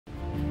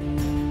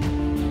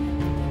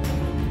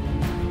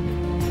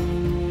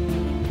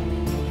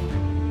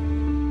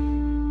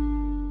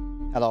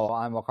Hello,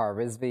 I'm Waqar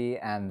Rizvi,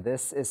 and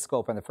this is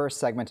Scope. In the first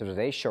segment of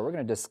today's show, we're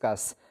going to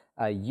discuss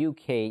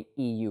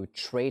UK-EU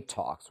trade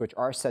talks, which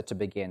are set to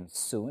begin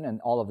soon, and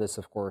all of this,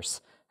 of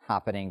course,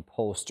 happening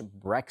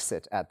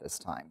post-Brexit at this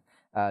time.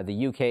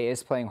 The UK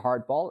is playing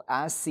hardball,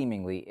 as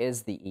seemingly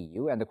is the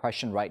EU, and the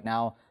question right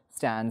now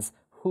stands: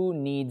 who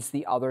needs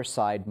the other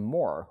side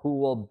more? Who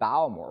will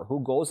bow more?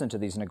 Who goes into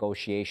these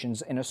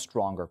negotiations in a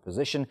stronger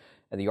position?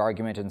 The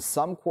argument in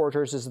some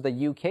quarters is that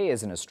the UK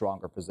is in a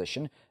stronger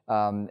position.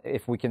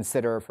 If we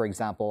consider, for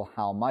example,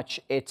 how much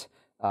it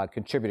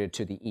contributed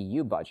to the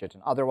EU budget.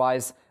 And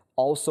otherwise,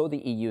 also the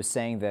EU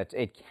saying that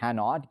it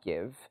cannot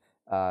give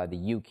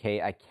the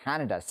UK a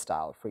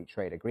Canada-style free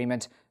trade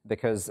agreement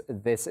because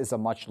this is a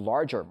much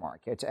larger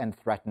market and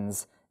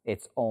threatens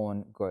its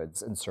own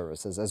goods and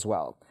services as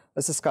well.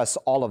 Let's discuss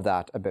all of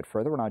that a bit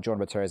further. We're now joined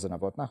by Tereza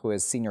Novotna, who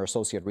is Senior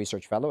Associate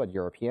Research Fellow at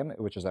European,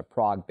 which is a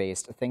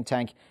Prague-based think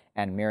tank,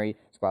 and Mary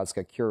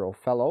Skladska-Curio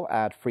Fellow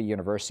at Free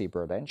University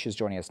Berlin. She's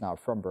joining us now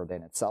from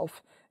Berlin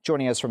itself.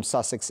 Joining us from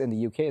Sussex in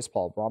the UK is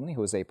Paul Bromley,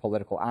 who is a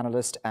political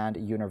analyst and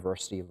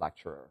university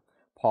lecturer.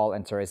 Paul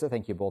and Tereza,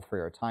 thank you both for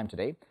your time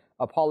today.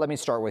 Paul, let me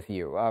start with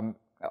you.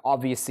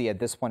 Obviously, at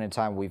this point in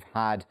time, we've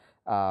had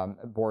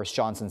Boris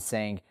Johnson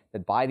saying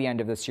that by the end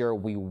of this year,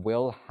 we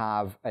will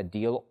have a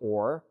deal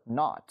or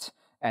not,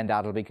 and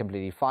that'll be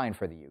completely fine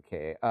for the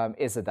UK.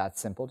 Is it that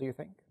simple, do you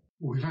think?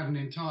 We've had an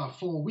entire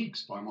 4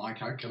 weeks, by my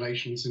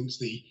calculation, since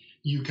the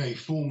UK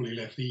formally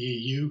left the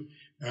EU,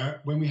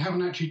 when we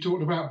haven't actually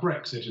talked about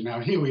Brexit. And now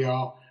here we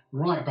are,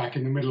 right back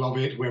in the middle of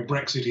it, where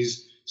Brexit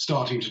is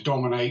starting to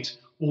dominate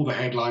all the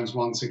headlines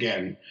once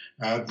again.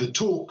 The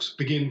talks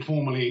begin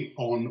formally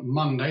on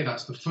Monday.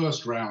 That's the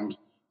first round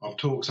of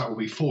talks. That will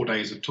be 4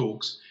 days of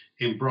talks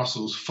in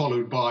Brussels,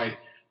 followed by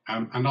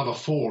another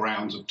 4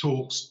 rounds of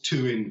talks,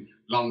 2 in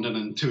London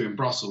and 2 in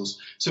Brussels.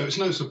 So it's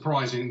no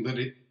surprising that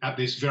at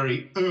this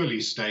very early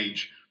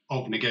stage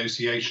of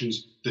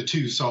negotiations, the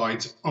two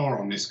sides are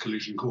on this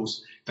collision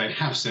course. They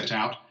have set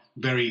out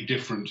very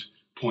different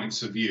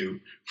points of view.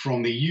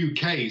 From the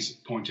UK's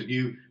point of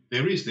view,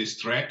 there is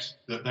this threat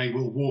that they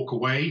will walk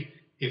away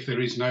if there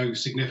is no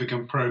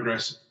significant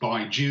progress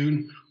by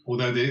June,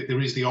 although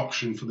there is the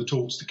option for the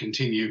talks to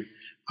continue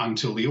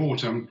until the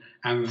autumn.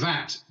 And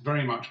that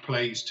very much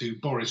plays to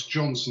Boris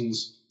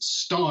Johnson's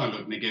style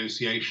of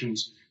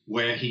negotiations,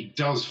 where he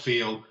does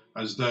feel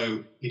as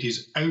though it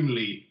is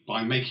only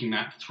by making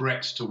that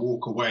threat to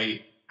walk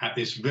away at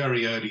this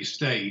very early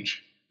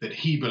stage that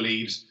he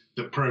believes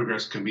that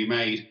progress can be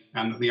made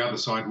and that the other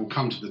side will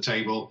come to the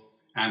table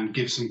and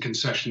give some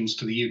concessions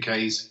to the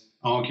UK's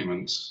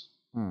arguments.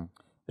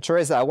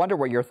 Tereza, I wonder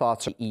what your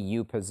thoughts are on the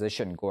EU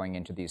position going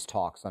into these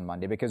talks on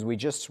Monday, because we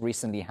just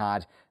recently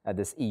had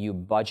this EU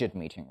budget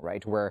meeting,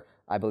 right, where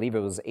I believe it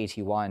was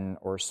 81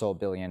 or so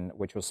billion,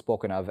 which was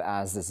spoken of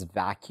as this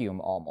vacuum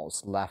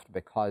almost left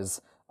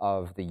because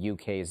of the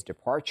UK's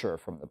departure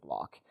from the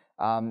bloc.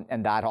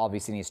 And that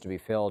obviously needs to be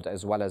filled,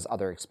 as well as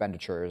other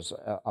expenditures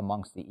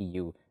amongst the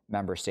EU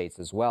member states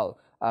as well.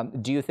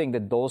 Do you think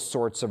that those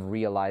sorts of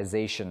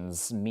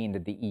realizations mean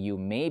that the EU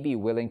may be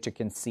willing to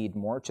concede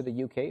more to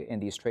the UK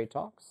in these trade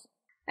talks?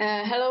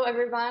 Hello,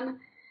 everyone.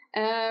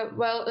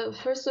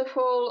 First of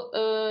all,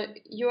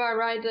 you are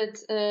right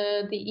that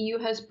the EU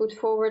has put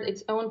forward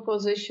its own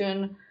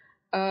position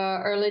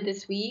early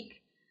this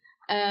week.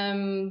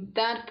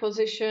 That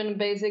position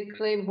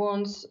basically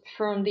wants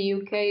from the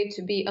UK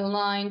to be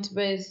aligned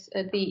with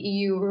the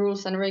EU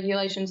rules and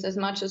regulations as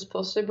much as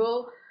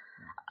possible.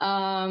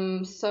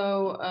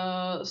 So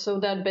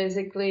that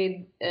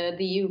basically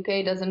the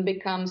UK doesn't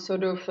become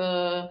sort of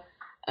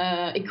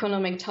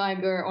economic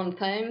tiger on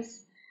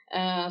Thames,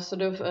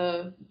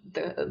 the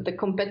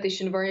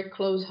competition very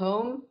close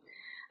home.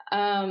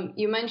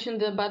 You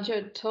mentioned the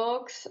budget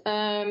talks.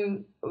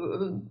 The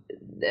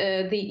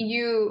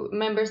EU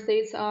member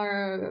states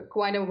are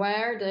quite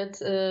aware that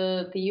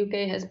the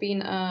UK has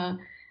been a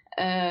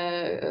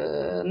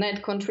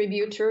net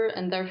contributor,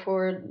 and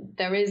therefore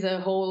there is a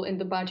hole in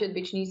the budget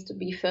which needs to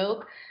be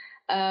filled.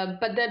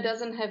 But that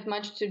doesn't have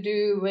much to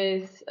do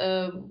with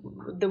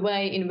the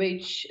way in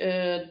which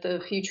the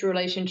future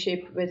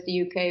relationship with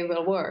the UK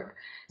will work.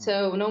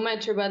 So no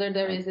matter whether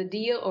there is a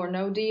deal or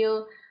no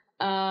deal,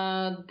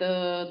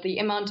 the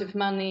amount of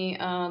money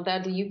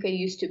that the UK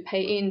used to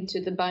pay into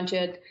the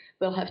budget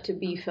will have to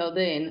be filled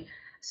in.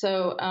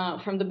 So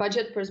from the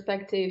budget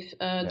perspective,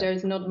 there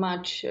is not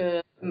much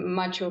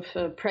of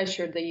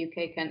pressure the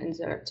UK can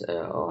exert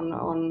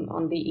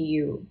on the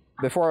EU.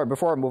 Before I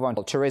move on,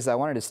 Tereza, I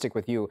wanted to stick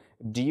with you.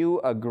 Do you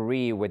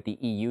agree with the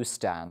EU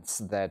stance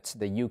that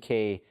the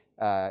UK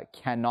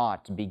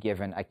cannot be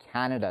given a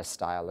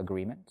Canada-style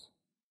agreement?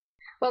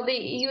 Well, the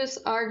EU's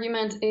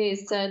argument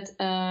is that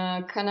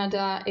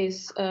Canada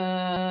is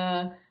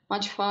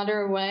much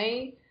farther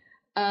away,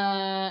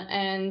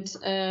 and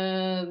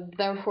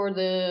therefore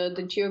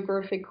the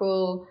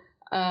geographical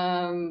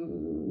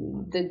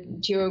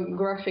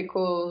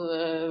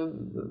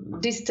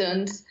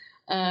distance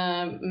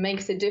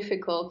makes it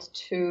difficult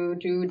to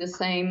do the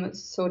same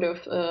sort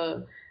of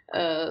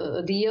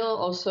deal.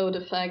 Also,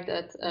 the fact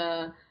that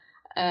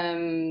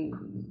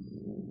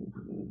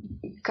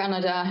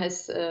Canada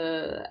has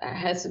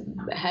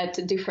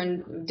had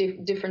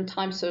different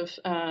types of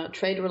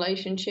trade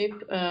relationship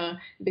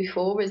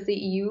before with the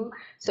EU.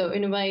 So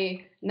in a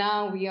way,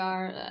 now we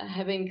are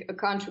having a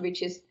country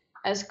which is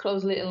as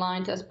closely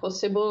aligned as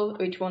possible,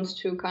 which wants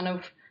to kind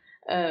of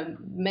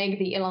make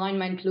the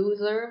alignment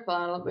looser,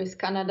 while with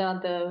Canada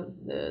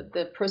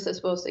the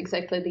process was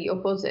exactly the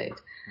opposite.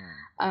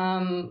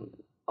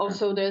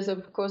 Also, there's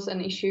of course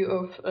an issue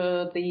of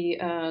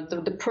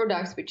the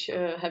products which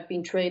have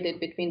been traded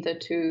between the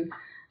two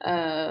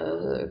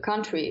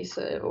countries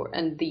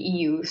and the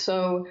EU.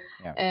 So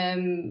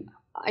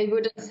I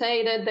wouldn't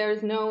say that there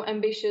is no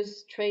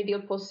ambitious trade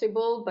deal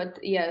possible, but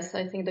yes,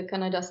 I think the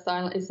Canada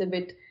style is a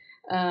bit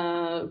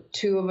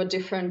too of a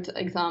different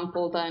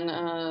example than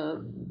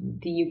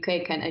the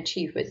UK can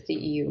achieve with the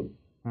EU.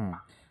 All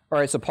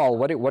right, so Paul,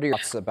 what are your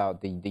thoughts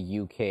about the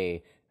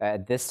UK?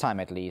 At this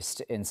time, at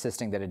least,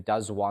 insisting that it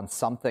does want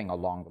something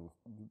along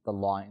the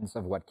lines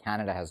of what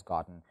Canada has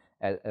gotten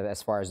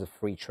as far as a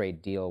free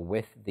trade deal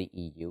with the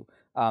EU.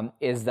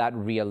 Is that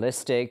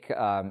realistic?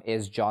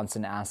 Is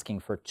Johnson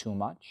asking for too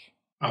much?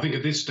 I think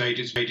at this stage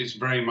it's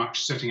very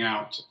much setting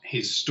out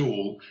his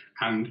stall,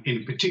 and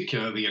in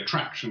particular the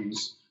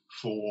attractions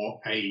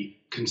for a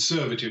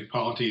Conservative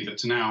Party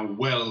that's now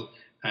well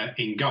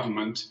in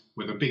government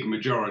with a big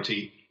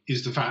majority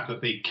is the fact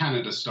that the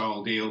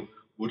Canada-style deal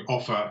would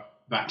offer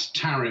that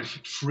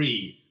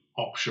tariff-free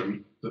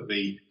option that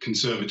the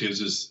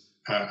Conservatives as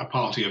a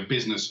party of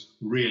business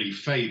really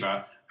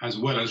favour, as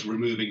well as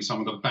removing some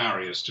of the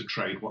barriers to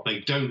trade. What they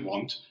don't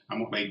want and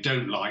what they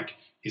don't like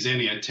is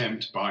any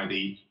attempt by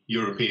the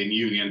European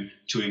Union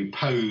to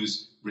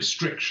impose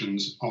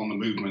restrictions on the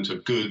movement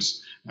of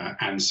goods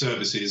and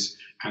services.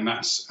 And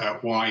that's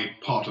why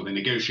part of the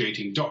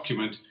negotiating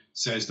document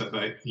says that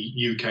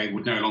the UK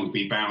would no longer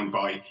be bound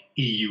by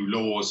EU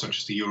laws such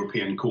as the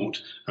European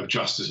Court of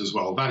Justice as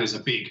well. That is a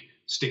big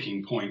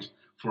sticking point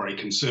for a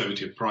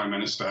Conservative Prime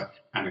Minister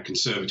and a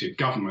Conservative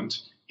government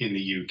in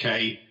the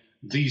UK.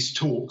 These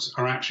talks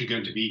are actually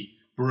going to be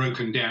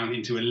broken down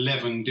into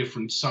 11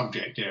 different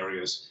subject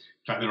areas.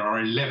 In fact, there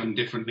are 11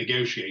 different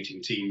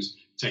negotiating teams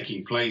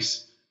taking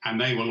place, and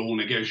they will all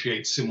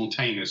negotiate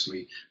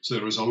simultaneously. So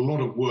there is a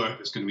lot of work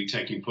that's going to be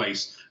taking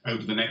place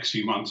over the next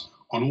few months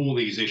on all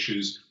these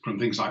issues, from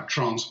things like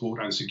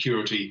transport and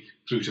security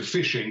through to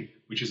fishing,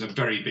 which is a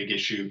very big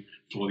issue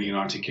for the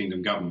United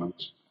Kingdom government.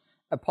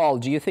 Paul,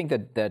 do you think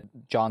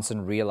that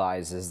Johnson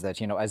realizes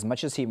that, as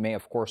much as he may,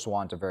 of course,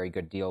 want a very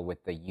good deal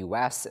with the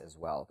U.S. as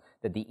well,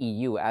 that the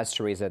EU, as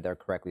Tereza there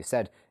correctly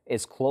said,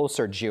 is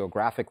closer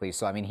geographically?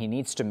 So, I mean, he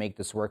needs to make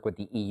this work with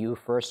the EU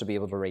first to be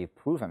able to really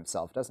prove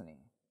himself, doesn't he?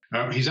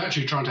 He's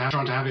actually trying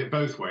to have it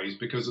both ways,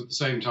 because at the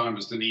same time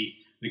as the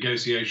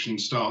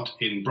negotiations start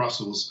in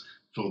Brussels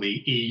for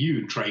the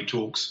EU trade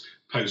talks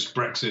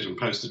post-Brexit and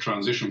post the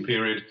transition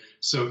period,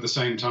 so at the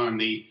same time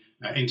the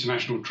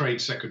International Trade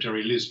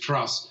Secretary Liz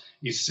Truss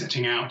is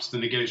setting out the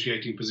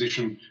negotiating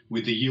position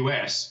with the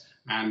US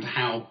and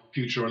how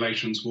future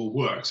relations will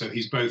work. So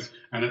he's both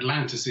an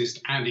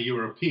Atlanticist and a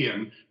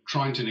European,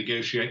 trying to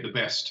negotiate the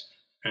best,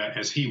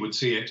 as he would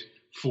see it,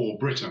 for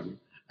Britain.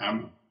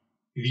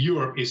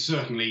 Europe is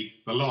certainly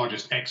the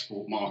largest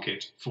export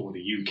market for the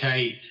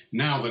UK.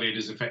 Now that it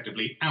is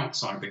effectively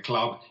outside the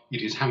club,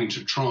 it is having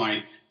to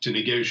try to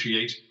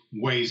negotiate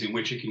ways in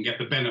which it can get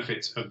the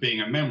benefits of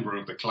being a member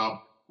of the club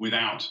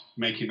without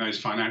making those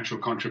financial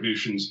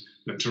contributions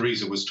that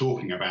Tereza was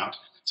talking about.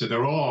 So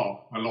there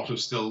are a lot of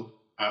still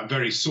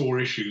very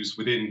sore issues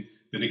within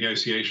the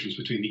negotiations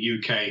between the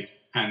UK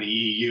and the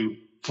EU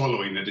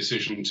following the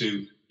decision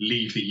to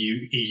leave the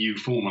EU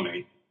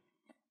formally.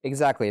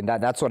 Exactly, and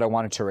that's what I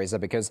wanted, Tereza,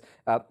 because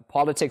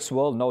politics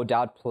will no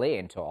doubt play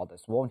into all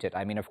this, won't it?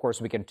 I mean, of course,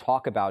 we can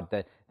talk about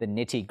the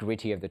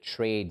nitty-gritty of the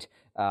trade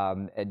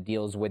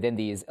deals within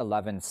these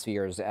 11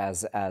 spheres,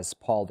 as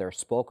Paul there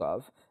spoke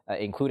of,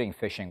 including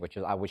fishing, which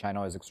I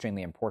know is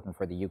extremely important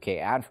for the UK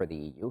and for the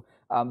EU.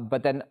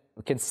 But then,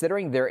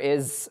 considering there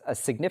is a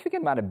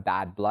significant amount of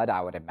bad blood, I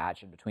would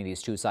imagine, between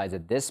these two sides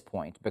at this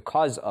point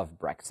because of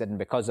Brexit and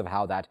because of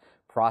how that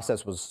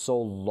process was so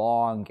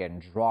long and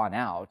drawn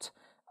out,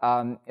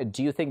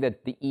 do you think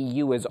that the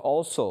EU is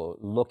also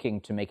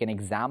looking to make an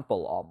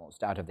example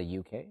almost out of the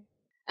UK?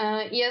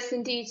 Yes,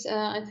 indeed.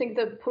 I think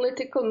the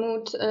political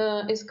mood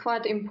is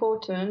quite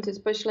important,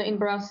 especially in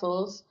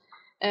Brussels.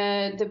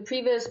 The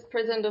previous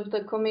president of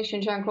the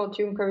Commission, Jean-Claude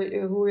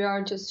Juncker, who we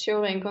are just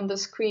showing on the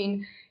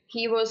screen,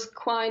 he was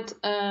quite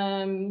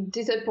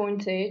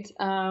disappointed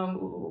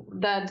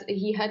that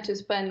he had to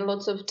spend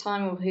lots of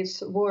time of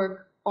his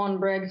work on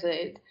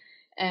Brexit.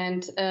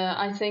 And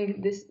I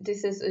think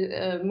this is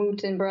a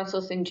mood in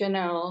Brussels in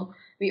general.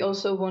 We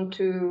also want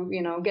to,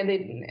 get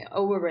it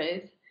over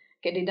with,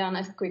 get it done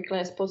as quickly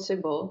as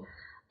possible.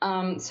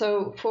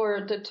 So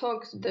for the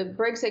talks, the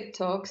Brexit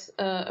talks,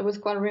 it was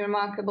quite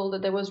remarkable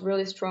that there was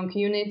really strong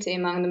unity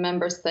among the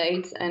member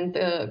states, and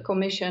the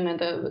Commission and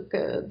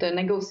the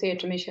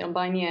negotiator Michel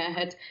Barnier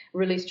had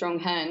really strong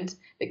hand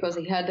because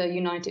he had a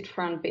united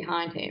front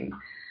behind him.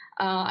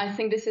 I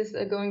think this is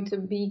going to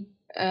be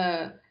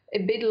a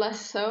bit less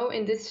so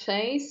in this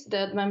phase,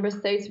 that member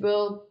states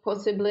will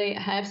possibly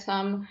have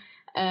some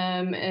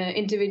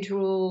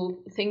individual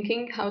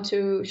thinking how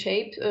to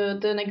shape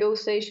the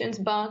negotiations,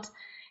 but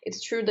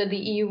it's true that the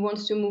EU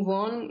wants to move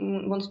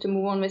on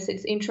with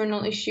its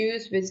internal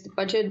issues, with the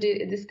budget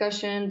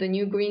discussion, the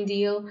new Green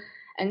Deal,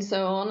 and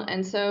so on.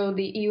 And so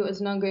the EU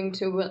is not going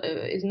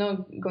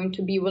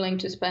to be willing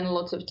to spend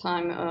lots of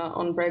time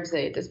on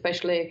Brexit,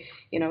 especially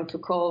to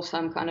call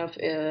some kind of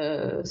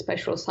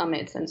special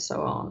summits and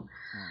so on.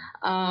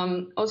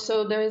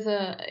 Also, there is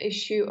a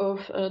issue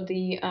of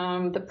the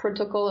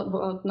protocol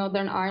about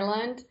Northern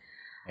Ireland.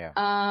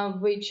 Yeah.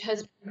 Which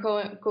has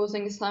been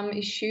causing some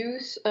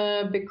issues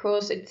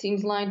because it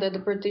seems like that the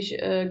British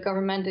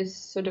government is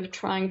sort of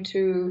trying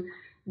to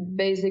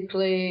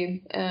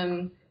basically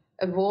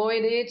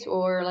avoid it,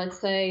 or let's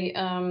say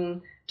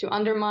to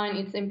undermine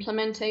its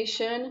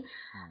implementation.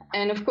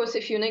 And of course,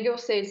 if you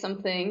negotiate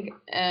something,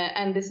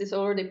 and this is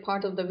already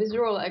part of the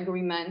withdrawal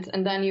agreement,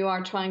 and then you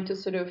are trying to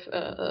sort of,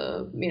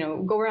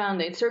 go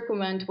around it,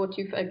 circumvent what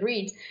you've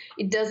agreed,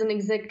 it doesn't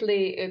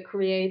exactly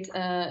create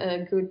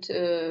a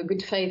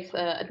good faith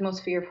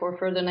atmosphere for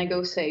further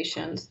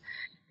negotiations.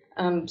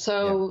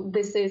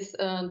 This is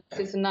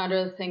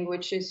another thing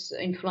which is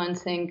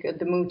influencing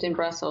the mood in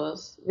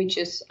Brussels, which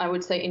is, I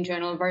would say, in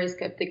general, very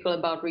skeptical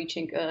about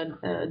reaching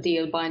a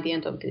deal by the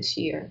end of this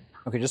year.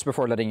 Okay, just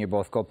before letting you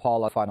both go,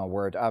 Paul, a final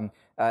word.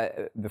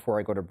 Before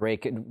I go to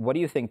break, what do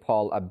you think,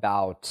 Paul,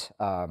 about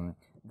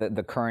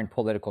the current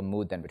political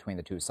mood then between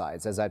the two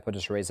sides? As I put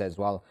to Tereza as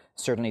well,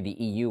 certainly the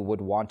EU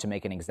would want to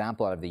make an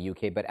example out of the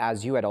UK, but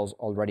as you had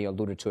already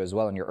alluded to as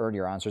well in your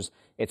earlier answers,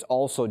 it's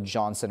also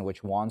Johnson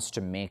which wants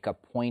to make a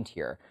point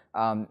here.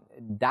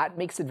 That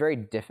makes it very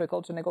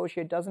difficult to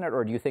negotiate, doesn't it?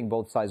 Or do you think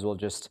both sides will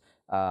just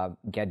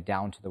get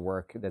down to the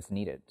work that's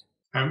needed?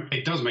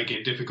 It does make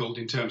it difficult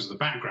in terms of the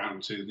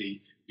background to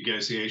the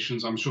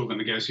negotiations. I'm sure the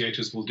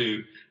negotiators will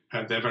do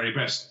their very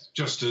best,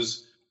 just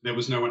as there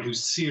was no one who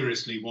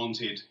seriously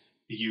wanted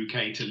the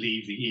UK to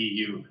leave the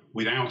EU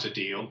without a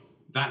deal.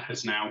 That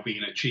has now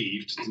been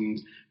achieved, and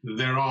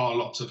there are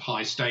lots of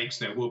high stakes.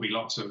 There will be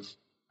lots of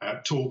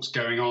talks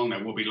going on.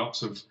 There will be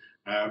lots of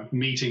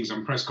meetings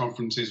and press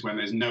conferences when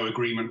there's no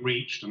agreement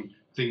reached and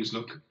things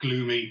look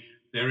gloomy.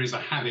 There is a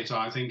habit,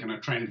 I think, and a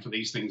trend for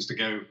these things to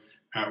go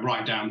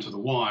right down to the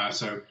wire,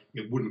 so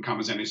it wouldn't come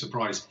as any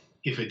surprise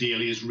if a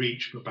deal is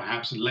reached, but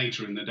perhaps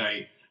later in the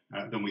day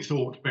than we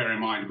thought. Bear in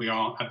mind, we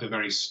are at the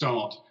very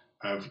start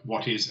of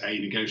what is a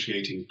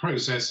negotiating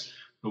process.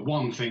 The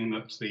one thing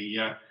that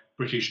the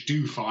British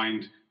do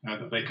find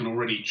that they can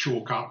already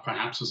chalk up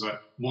perhaps as a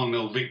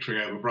 1-0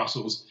 victory over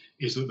Brussels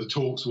is that the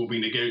talks will be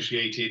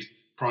negotiated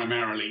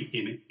primarily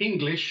in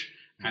English,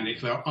 and if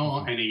there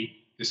are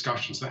any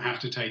discussions that have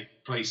to take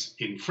place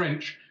in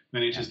French,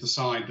 then it is the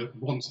side that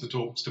wants the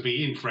talks to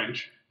be in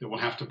French that will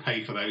have to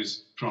pay for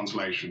those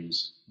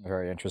translations.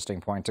 Very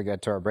interesting point to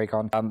get to our break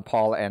on.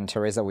 Paul and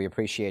Tereza, we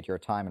appreciate your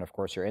time and, of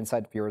course, your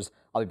insight. Viewers,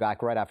 I'll be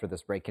back right after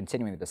this break,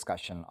 continuing the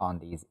discussion on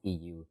these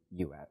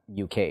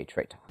EU-UK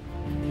trade talks.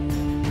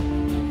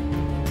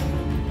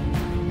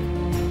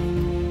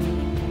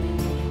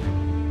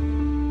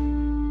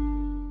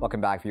 Welcome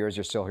back, viewers.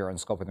 You're still here on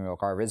Scope with me,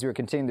 Waqar Rizvi. We're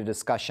continuing the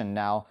discussion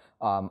now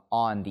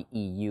on the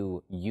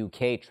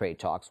EU-UK trade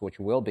talks, which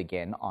will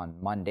begin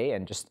on Monday.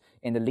 And just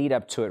in the lead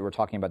up to it, we're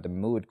talking about the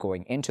mood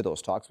going into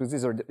those talks, because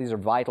these are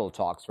vital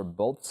talks for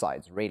both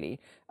sides, really.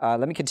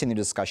 Let me continue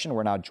the discussion.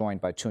 We're now joined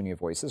by two new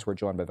voices. We're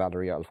joined by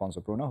Valeria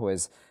Alfonso Bruno, who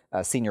is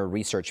a senior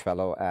research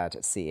fellow at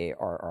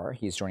CARR.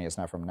 He's joining us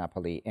now from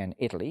Napoli in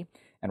Italy.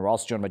 And we're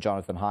also joined by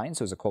Jonathan Hines,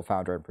 who's a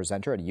co-founder and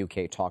presenter at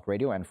UK Talk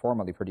Radio and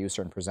formerly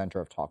producer and presenter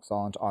of Talk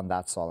Solent on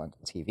That Solent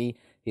TV.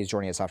 He's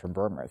joining us out from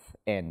Bournemouth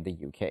in the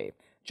UK.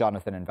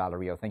 Jonathan and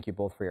Valerio, thank you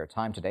both for your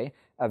time today.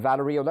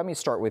 Valerio, let me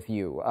start with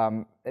you.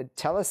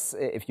 Tell us,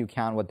 if you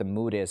can, what the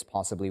mood is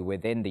possibly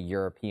within the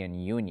European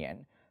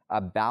Union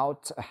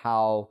about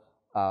how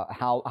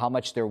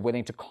much they're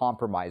willing to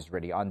compromise,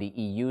 really, on the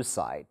EU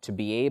side to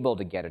be able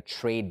to get a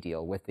trade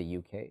deal with the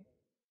UK.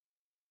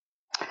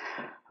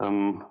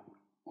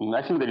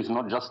 I think there is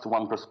not just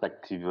one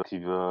perspective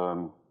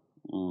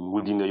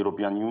within the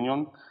European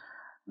Union.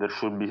 There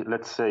should be,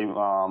 let's say,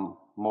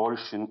 more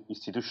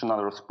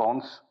institutional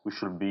response. We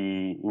should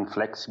be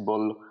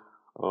inflexible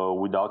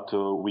without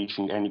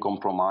reaching any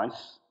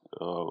compromise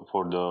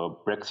for the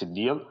Brexit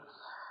deal.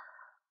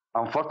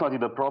 Unfortunately,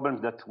 the problem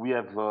is that we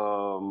have,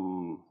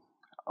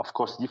 of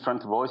course,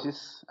 different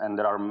voices, and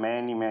there are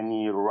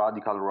many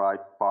radical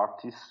right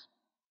parties,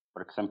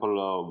 for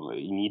example,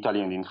 in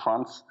Italy and in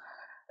France,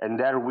 and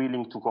they're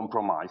willing to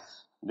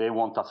compromise. They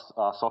want a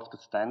soft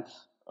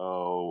stance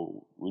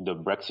with the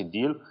Brexit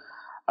deal.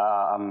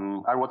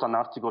 I wrote an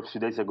article a few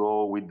days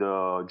ago with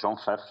John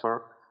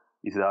Pfeffer.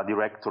 He's a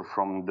director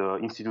from the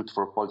Institute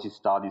for Policy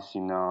Studies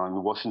in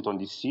Washington,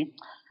 D.C.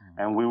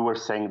 And we were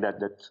saying that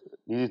this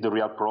is the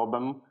real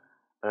problem.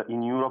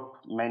 In Europe,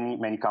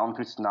 many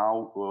countries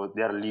now,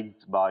 they are led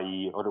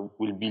by, or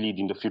will be led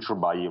in the future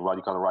by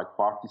radical right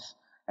parties,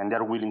 and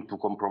they're willing to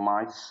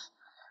compromise.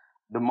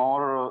 the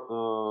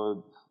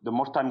more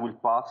time will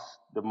pass,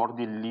 the more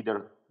the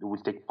leader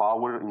will take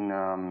power in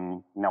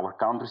our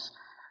countries,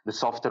 the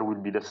softer will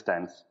be the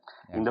stance.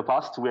 Yeah. In the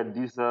past, we had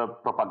this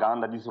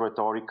propaganda, this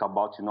rhetoric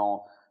about,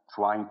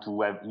 trying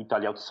to have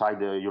Italy outside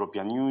the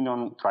European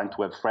Union, trying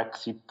to have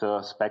Brexit,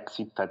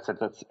 Spexit,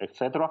 etc.,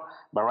 etc.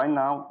 But right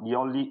now, the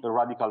only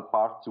radical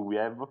party we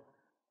have,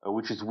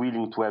 which is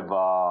willing to have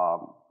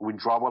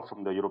withdrawal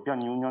from the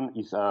European Union,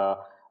 is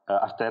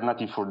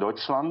Alternative for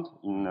Deutschland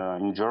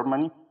in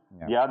Germany.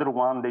 Yeah. The other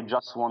one, they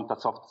just want a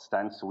soft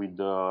stance with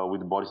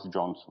Boris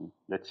Johnson.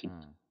 That's it.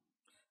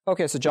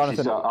 Okay, so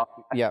Jonathan,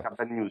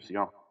 bad news,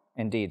 yeah.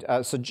 Indeed.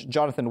 So,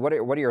 Jonathan, what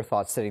are your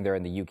thoughts sitting there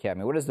in the UK? I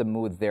mean, what is the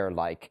mood there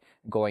like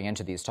going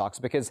into these talks?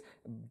 Because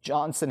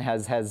Johnson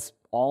has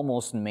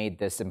almost made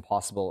this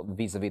impossible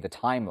vis-a-vis the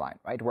timeline,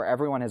 right? Where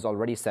everyone has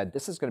already said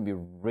this is going to be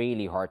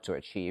really hard to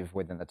achieve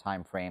within the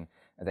time frame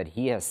that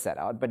he has set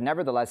out. But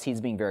nevertheless,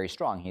 he's being very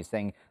strong. He's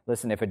saying,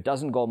 listen, if it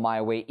doesn't go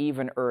my way,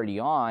 even early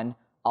on,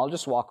 I'll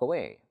just walk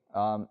away.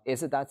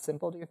 Is it that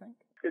simple, do you think?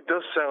 It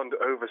does sound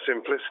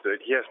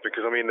oversimplistic, yes,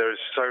 because, there is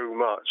so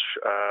much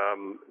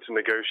to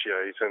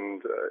negotiate,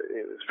 and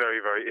it's very,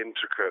 very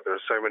intricate. There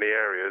are so many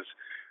areas.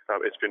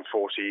 It's been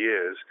 40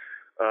 years.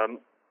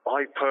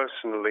 I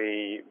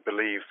personally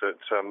believe that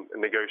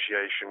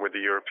negotiation with the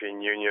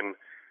European Union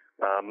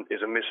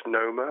is a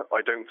misnomer.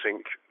 I don't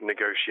think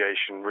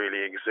negotiation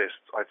really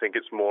exists. I think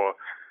it's more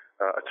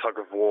a tug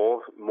of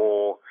war,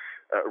 more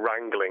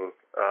wrangling.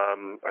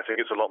 I think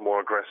it's a lot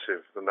more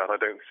aggressive than that. I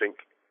don't think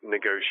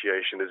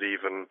negotiation is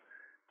even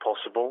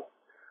possible.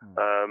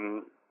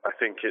 I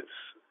think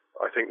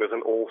there's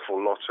an awful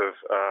lot of,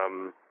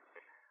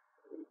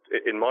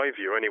 in my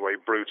view anyway,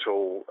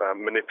 brutal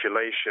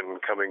manipulation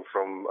coming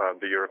from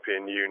the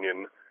European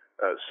Union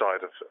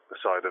side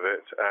of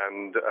it,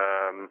 and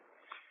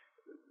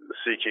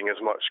seeking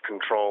as much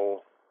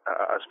control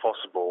as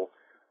possible.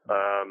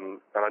 And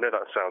I know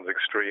that sounds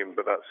extreme,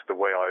 but that's the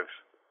way I've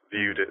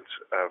viewed it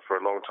for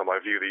a long time. I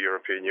view the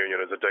European Union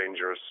as a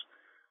dangerous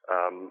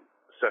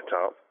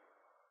setup,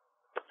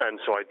 and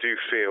so I do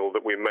feel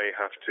that we may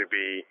have to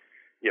be,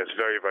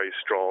 very, very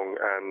strong,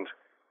 and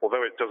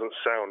although it doesn't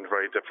sound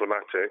very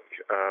diplomatic,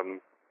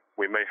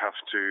 we may have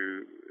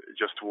to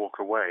just walk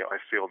away. I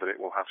feel that it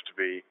will have to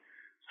be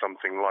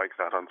something like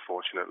that,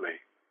 unfortunately.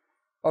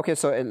 Okay,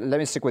 so let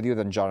me stick with you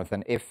then,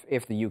 Jonathan.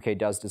 If the UK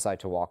does decide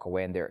to walk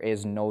away and there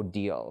is no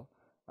deal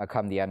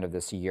come the end of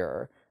this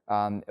year,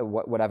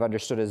 what I've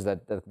understood is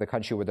that the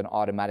country would then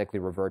automatically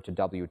revert to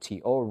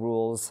WTO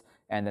rules,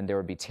 and then there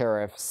would be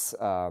tariffs,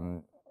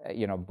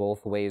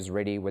 both ways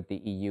ready with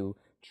the EU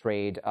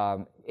trade.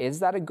 Is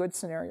that a good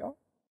scenario?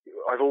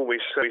 I've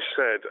always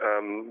said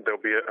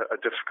there'll be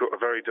a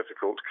very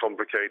difficult,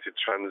 complicated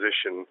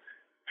transition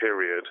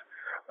period,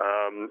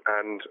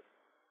 and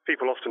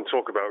people often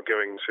talk about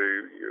going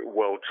to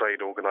World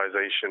Trade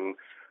Organization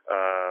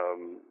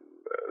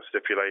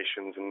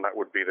stipulations, and that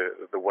would be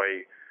the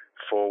way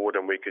forward,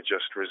 and we could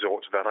just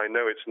resort to that. I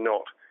know it's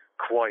not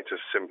quite as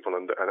simple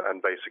and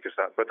basic as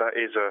that, but that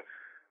is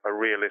a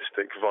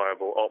realistic,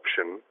 viable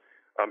option.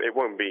 It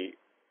won't be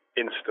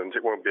instant.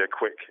 It won't be a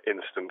quick,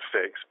 instant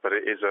fix, but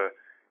it is a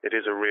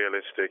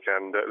realistic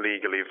and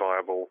legally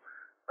viable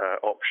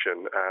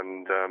option.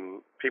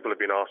 And people have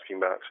been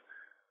asking that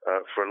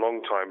for a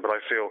long time. But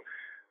I feel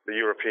the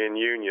European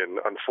Union,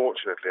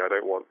 unfortunately, I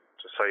don't want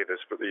to say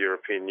this, but the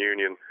European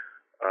Union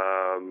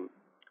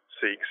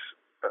seeks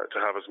to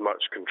have as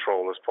much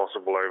control as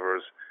possible over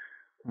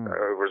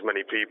as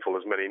many people,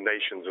 as many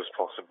nations as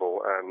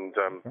possible. And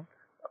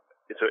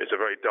it's a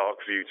very dark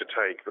view to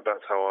take, but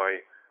that's how I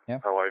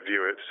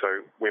view it. So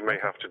we may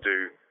have to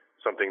do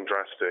something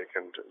drastic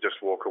and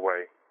just walk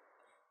away.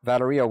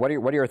 Valerio, what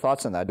are your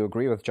thoughts on that? Do you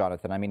agree with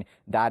Jonathan? I mean,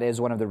 that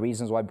is one of the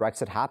reasons why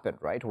Brexit happened,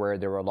 right? Where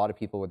there were a lot of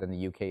people within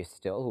the UK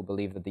still who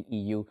believe that the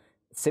EU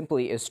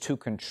simply is too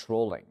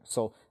controlling.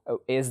 So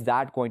is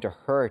that going to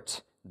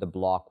hurt the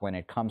bloc when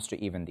it comes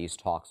to even these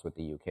talks with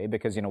the UK?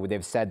 Because,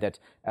 they've said that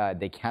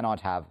they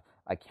cannot have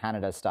a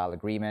Canada-style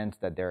agreement,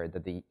 that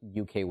the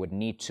UK would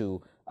need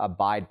to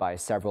abide by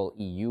several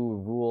EU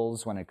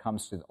rules when it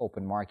comes to the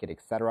open market,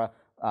 etc.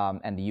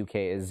 And the UK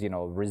is,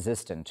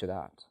 resistant to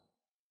that.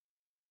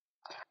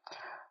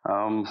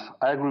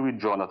 I agree with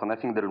Jonathan. I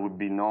think there would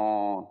be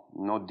no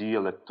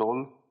deal at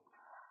all.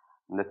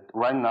 That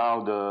right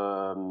now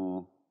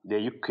the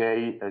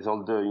UK has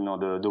all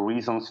the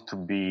reasons to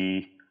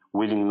be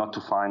willing not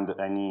to find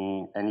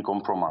any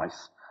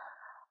compromise,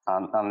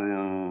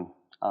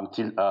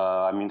 until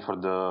for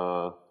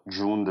the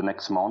June the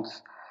next month.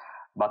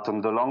 But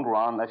on the long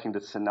run, I think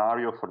the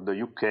scenario for the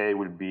UK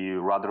will be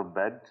rather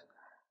bad.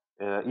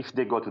 If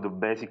they go to the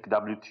basic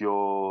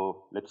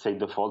WTO, let's say,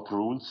 default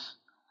rules,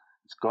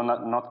 it's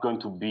not going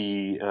to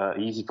be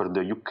easy for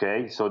the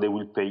UK, so they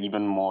will pay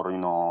even more,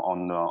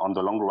 on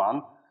the long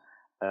run.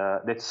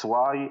 That's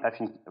why I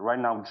think right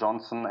now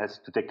Johnson has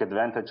to take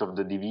advantage of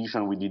the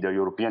division within the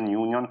European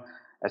Union,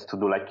 has to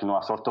do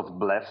a sort of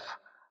bluff,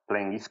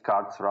 playing his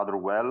cards rather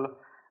well,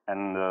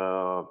 and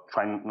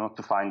trying not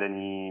to find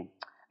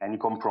any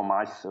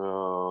compromise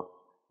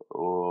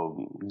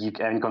give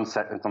any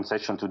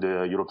concession to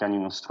the European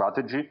Union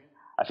strategy.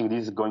 I think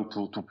this is going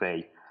to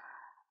play.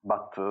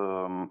 But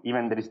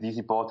even there is this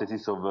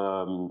hypothesis of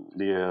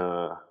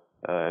the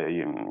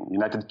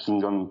United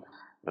Kingdom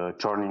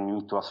turning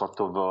into a sort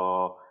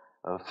of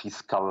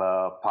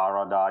fiscal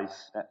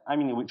paradise. I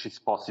mean, which is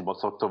possible,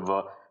 sort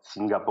of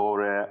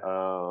Singapore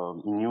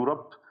in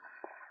Europe.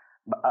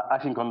 But I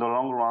think on the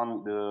long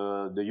run,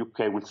 the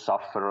UK will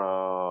suffer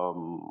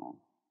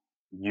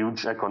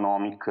huge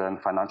economic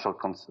and financial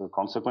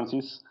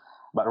consequences.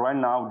 But right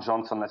now,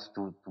 Johnson has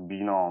to be,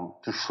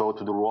 to show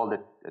to the world,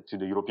 to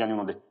the European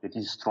Union, that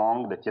he's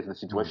strong, that he has the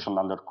situation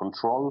under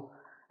control,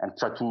 and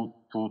try to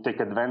take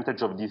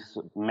advantage of these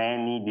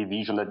many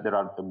divisions that there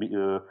are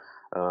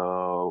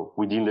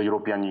within the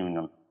European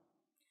Union.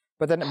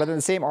 But then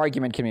the same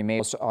argument can be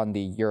made on the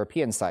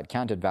European side,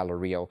 can't it,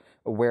 Valerio?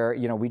 Where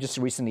we just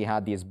recently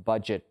had these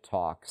budget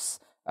talks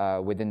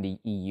within the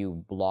EU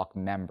bloc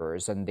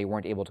members, and they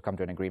weren't able to come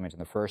to an agreement in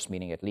the first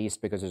meeting, at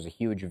least because there's a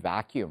huge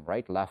vacuum,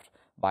 right, left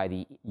by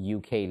the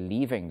UK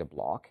leaving the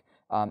bloc.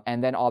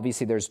 And then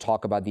obviously there's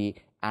talk about the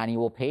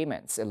annual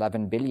payments,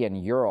 11 billion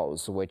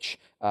euros, which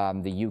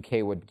the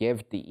UK would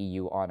give the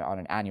EU on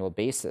an annual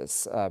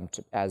basis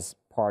as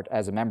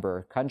a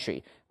member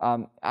country.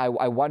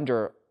 I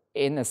wonder,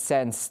 in a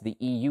sense, the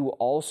EU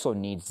also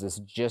needs this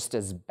just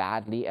as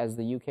badly as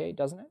the UK,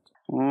 doesn't it?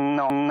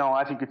 No,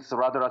 I think it's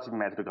rather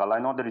asymmetrical. I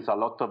know there is a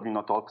lot of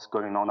talks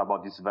going on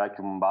about this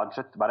vacuum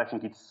budget, but I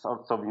think it's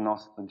sort of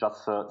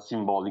just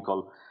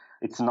symbolical.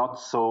 It's not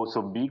so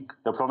big.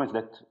 The problem is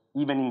that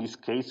even in this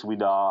case,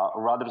 with a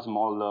rather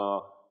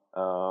small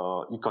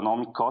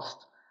economic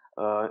cost,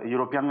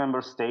 European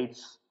member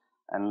states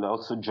and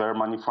also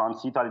Germany,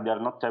 France, Italy, they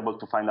are not able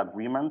to find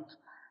agreement.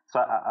 So,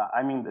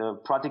 I mean,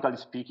 practically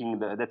speaking,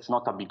 that's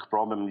not a big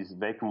problem, this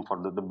vacuum for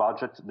the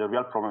budget. The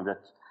real problem is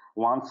that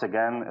once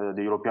again,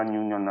 the European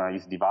Union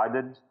is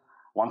divided.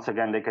 Once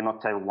again, they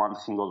cannot have one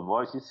single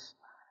voice.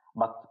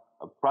 But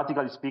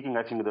practically speaking,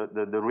 I think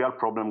the real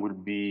problem will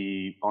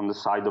be on the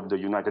side of the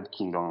United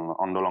Kingdom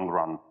on the long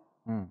run.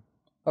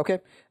 Okay.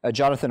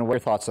 Jonathan, what are your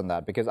thoughts on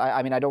that? Because,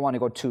 I mean, I don't want to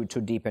go too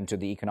deep into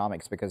the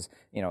economics because,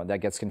 that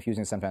gets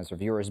confusing sometimes for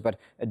viewers. But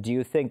do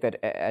you think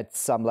that at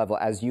some level,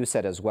 as you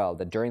said as well,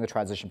 that during the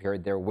transition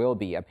period, there will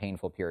be a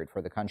painful period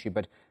for the country?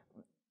 But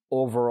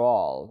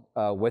overall,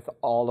 with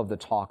all of the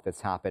talk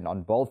that's happened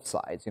on both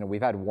sides,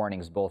 we've had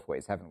warnings both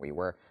ways, haven't we?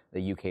 Where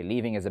the UK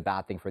leaving is a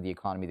bad thing for the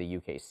economy, the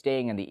UK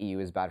staying in the EU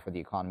is bad for the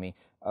economy.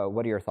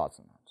 What are your thoughts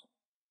on that?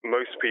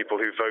 Most people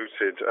who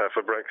voted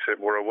for Brexit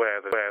were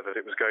aware that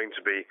it was going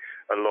to be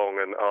a long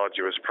and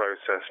arduous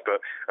process, but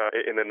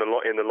in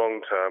the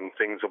long term,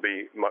 things will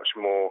be much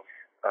more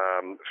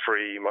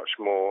free, much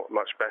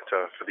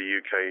better for the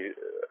UK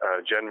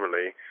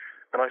generally.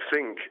 And I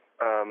think,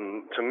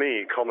 to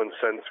me, common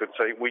sense would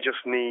say we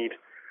just need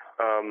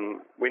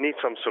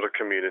some sort of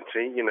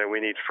community. We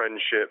need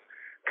friendship,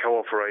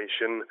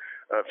 cooperation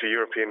for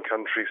European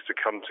countries to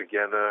come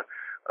together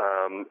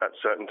at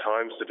certain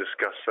times to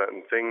discuss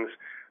certain things.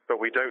 But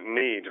we don't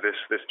need this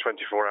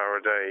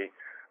 24-hour-a-day,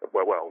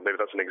 well, maybe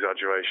that's an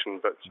exaggeration,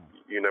 but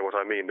you know what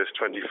I mean, this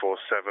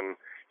 24/7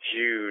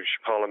 huge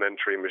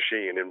parliamentary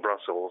machine in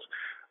Brussels.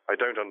 I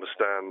don't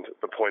understand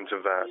the point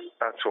of that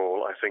at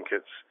all. I think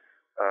it's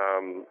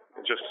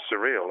just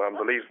surreal,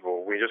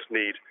 unbelievable. We just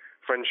need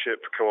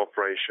friendship,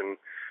 cooperation,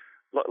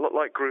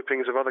 like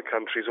groupings of other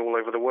countries all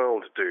over the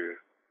world do.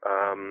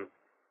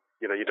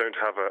 You don't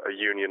have a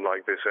union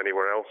like this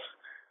anywhere else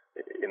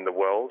in the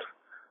world.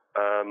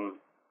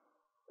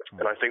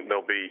 And I think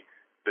there'll be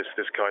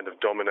this kind of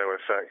domino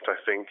effect.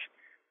 I think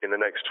in the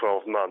next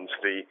 12 months,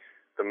 the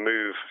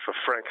move for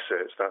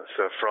Frexit, that's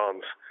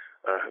France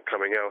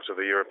coming out of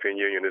the European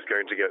Union, is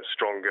going to get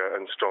stronger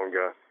and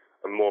stronger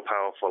and more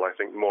powerful. I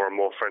think more and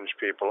more French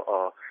people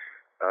are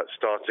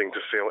starting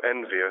to feel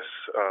envious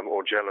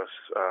or jealous,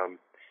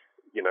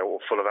 or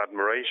full of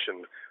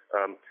admiration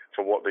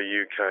for what the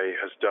UK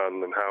has done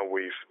and how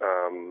we've,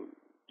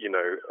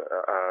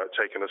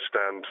 taken a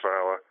stand for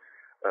our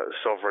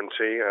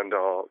sovereignty and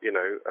our,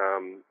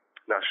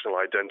 national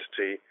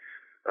identity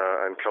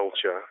and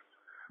culture.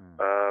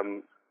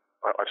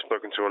 I've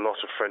spoken to a lot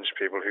of French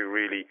people who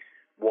really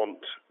want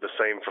the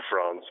same for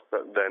France,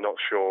 but they're not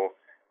sure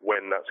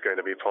when that's going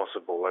to be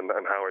possible and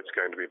how it's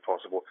going to be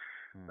possible.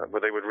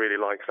 But they would really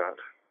like that.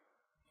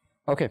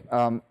 Okay.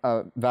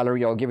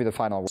 Valeria, I'll give you the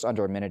final words,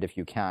 under a minute if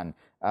you can.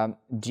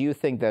 Do you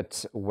think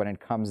that when it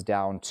comes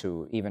down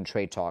to even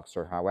trade talks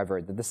or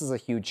however, that this is a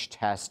huge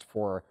test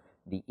for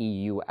the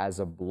EU as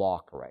a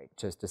bloc, right?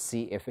 Just to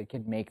see if it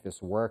can make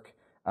this work,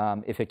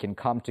 if it can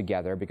come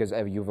together, because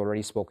you've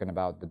already spoken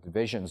about the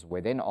divisions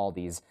within all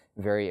these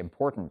very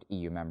important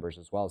EU members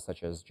as well,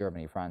 such as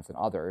Germany, France, and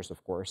others,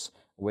 of course,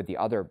 with the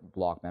other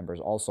bloc members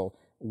also.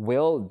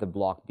 Will the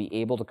bloc be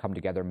able to come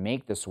together,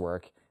 make this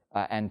work,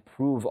 and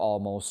prove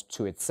almost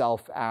to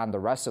itself and the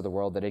rest of the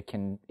world that it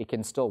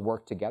can still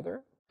work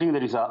together? I think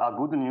there is a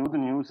good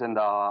news and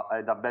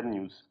a bad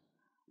news.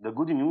 The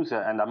good news,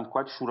 and I'm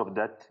quite sure of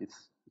that,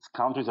 it's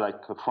countries like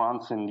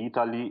France and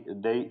Italy,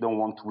 they don't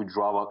want to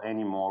withdraw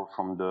anymore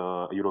from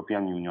the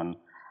European Union.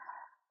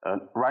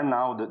 Right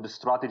now, the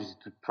strategy is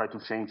to try to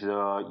change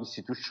the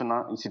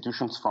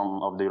institutions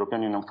of the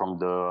European Union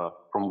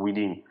from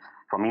within,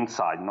 from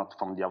inside, not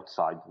from the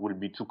outside. Will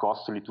be too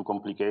costly, too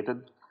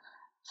complicated.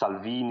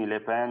 Salvini, Le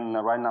Pen,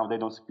 right now they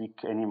don't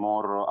speak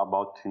anymore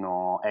about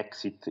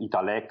exit,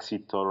 Italy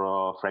exit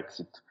or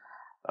Frexit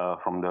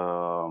from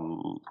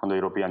the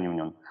European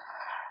Union.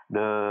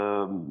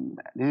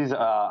 This is,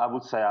 I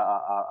would say,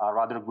 a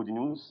rather good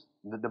news.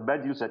 The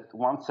bad news that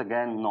once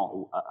again,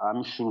 no,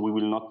 I'm sure we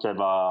will not have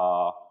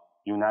a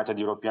united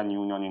European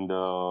Union in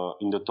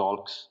the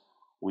talks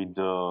with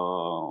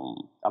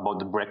about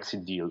the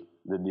Brexit deal,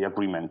 the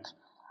agreement.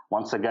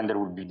 Once again, there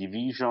will be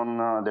division.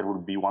 There will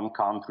be one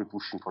country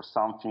pushing for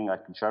something,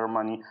 like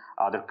Germany.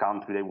 Other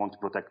country, they want to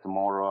protect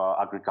more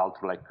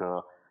agriculture, like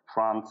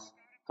France.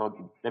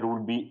 So there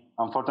will be,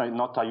 unfortunately,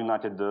 not a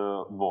united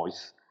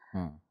voice.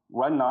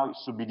 Right now, it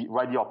should be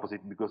the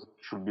opposite, because it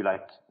should be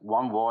like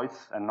one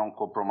voice and non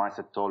compromise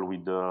at all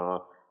with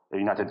the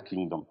United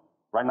Kingdom.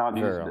 Right now,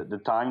 this is the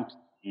time to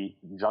be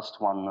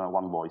just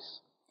one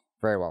voice.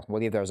 Very well.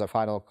 We'll leave there as a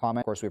final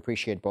comment. Of course, we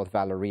appreciate both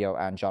Valerio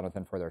and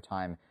Jonathan for their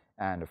time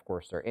and, of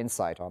course, their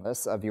insight on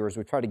this. Viewers,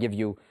 we try to give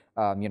you,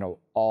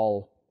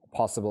 all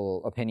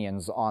possible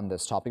opinions on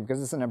this topic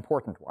because it's an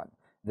important one.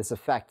 This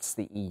affects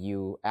the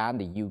EU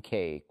and the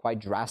UK quite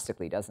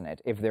drastically, doesn't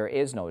it? If there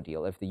is no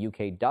deal, if the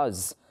UK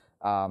does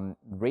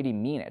really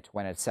mean it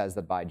when it says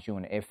that by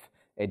June, if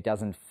it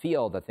doesn't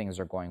feel that things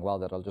are going well,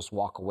 that it'll just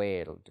walk away,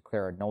 it'll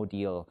declare a no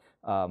deal,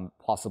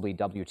 possibly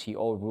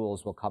WTO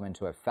rules will come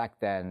into effect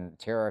then,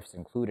 tariffs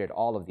included,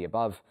 all of the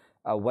above.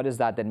 What does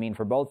that then mean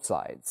for both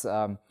sides?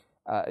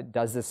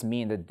 Does this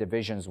mean that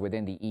divisions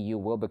within the EU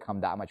will become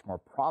that much more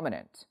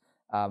prominent?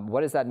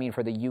 What does that mean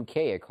for the UK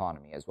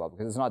economy as well?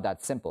 Because it's not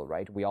that simple,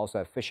 right? We also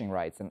have fishing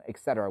rights and et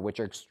cetera, which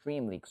are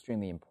extremely,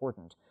 extremely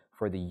important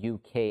for the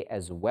UK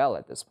as well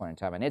at this point in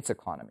time and its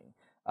economy.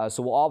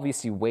 So we'll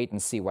obviously wait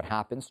and see what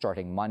happens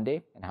starting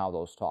Monday and how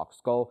those talks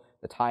go.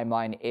 The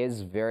timeline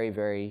is very,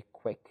 very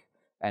quick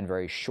and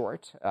very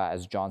short,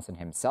 as Johnson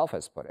himself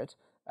has put it.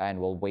 And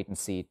we'll wait and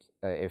see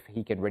if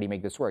he can really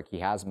make this work. He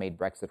has made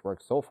Brexit work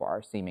so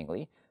far,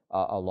 seemingly,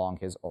 along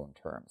his own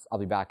terms. I'll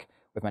be back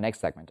with my next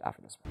segment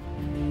after this one.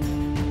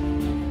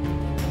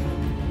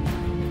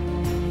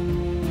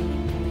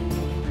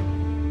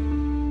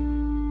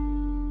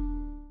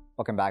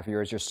 Welcome back,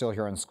 viewers. You're still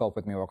here on Scope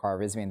with me, Waqar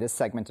Rizvi. In this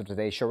segment of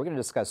today's show, we're going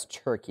to discuss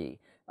Turkey.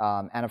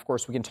 And of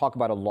course, we can talk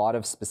about a lot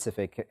of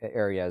specific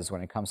areas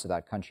when it comes to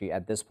that country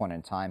at this point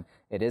in time.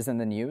 It is in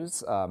the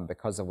news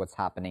because of what's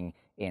happening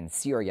in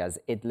Syria's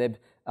Idlib,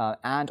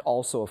 and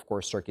also, of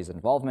course, Turkey's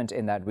involvement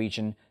in that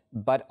region.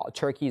 But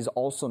Turkey's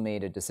also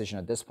made a decision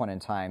at this point in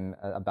time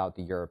about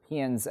the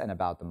Europeans and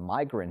about the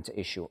migrant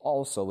issue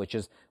also, which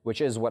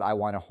is what I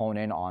want to hone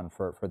in on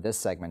for this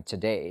segment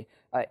today.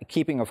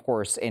 Keeping, of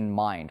course, in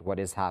mind what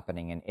is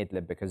happening in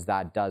Idlib, because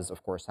that does,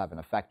 of course, have an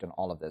effect on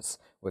all of this.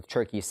 With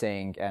Turkey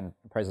saying, and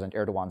President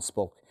Erdogan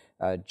spoke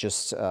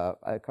just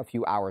a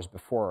few hours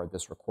before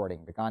this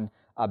recording began,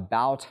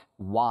 about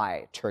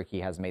why Turkey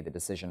has made the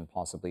decision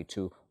possibly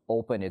to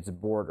open its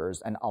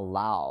borders and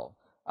allow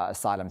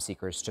asylum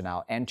seekers to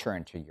now enter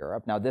into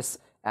Europe. Now, this,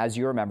 as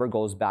you remember,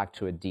 goes back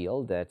to a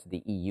deal that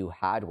the EU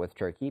had with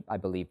Turkey, I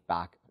believe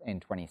back in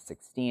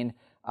 2016,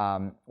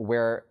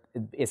 where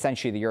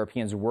essentially the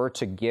Europeans were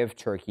to give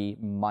Turkey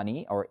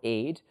money or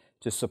aid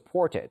to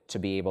support it, to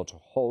be able to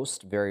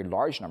host very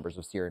large numbers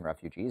of Syrian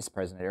refugees.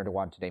 President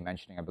Erdogan today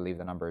mentioning, I believe,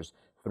 the numbers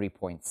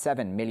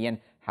 3.7 million.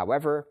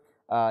 However,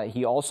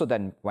 he also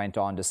then went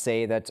on to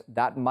say that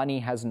that money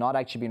has not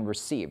actually been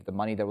received, the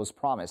money that was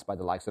promised by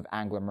the likes of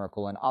Angela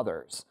Merkel and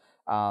others.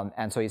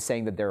 And so he's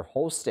saying that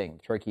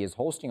Turkey is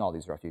hosting all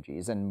these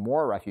refugees, and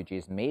more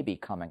refugees may be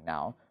coming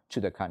now to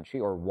the country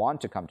or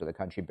want to come to the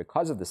country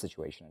because of the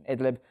situation in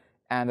Idlib,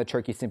 and that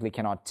Turkey simply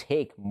cannot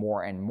take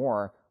more and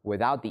more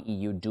without the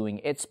EU doing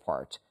its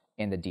part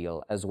in the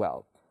deal as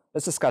well.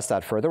 Let's discuss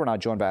that further. We're now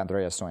joined by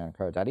Andreea Stoian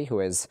Karadeli, who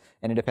is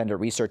an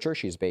independent researcher.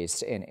 She's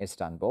based in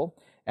Istanbul.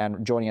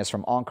 And joining us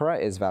from Ankara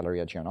is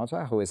Valeria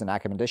Giannotta, who is an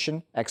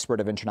academician, expert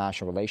of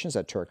international relations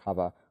at Türk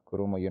Hava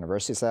Kurumu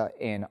University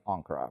in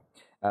Ankara.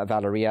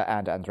 Valeria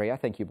and Andreea,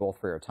 thank you both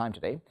for your time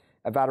today.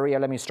 Valeria,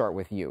 let me start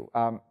with you.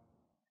 On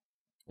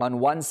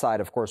one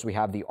side, of course, we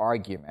have the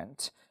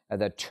argument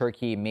that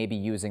Turkey may be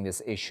using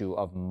this issue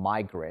of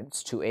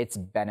migrants to its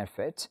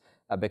benefit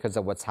because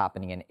of what's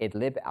happening in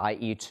Idlib,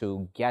 i.e.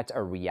 to get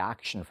a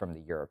reaction from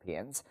the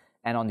Europeans.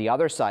 And on the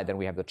other side, then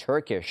we have the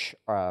Turkish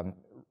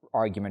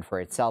argument for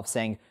itself,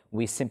 saying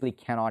we simply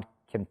cannot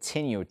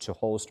continue to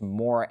host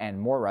more and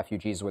more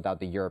refugees without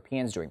the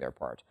Europeans doing their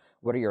part.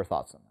 What are your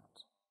thoughts on that?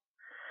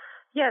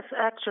 Yes,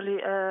 actually,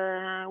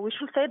 we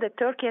should say that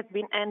Turkey has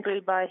been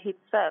handled by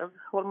itself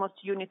almost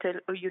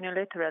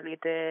unilaterally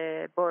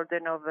the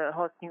burden of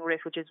hosting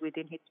refugees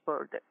within its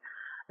border.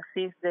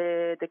 since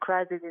the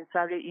crisis in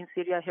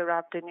Syria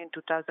erupted in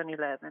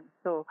 2011.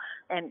 So,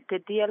 and the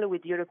deal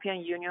with the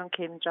European Union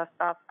came just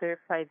after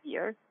 5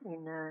 years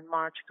in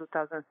March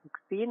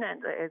 2016.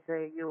 And as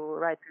you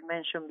rightly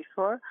mentioned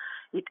before,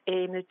 it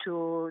aimed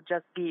to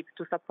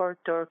support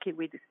Turkey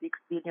with 6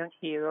 billion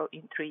euro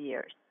in 3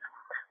 years.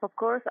 Of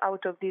course,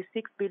 out of these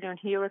 6 billion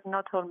euros,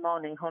 not all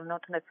money or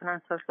not the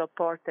financial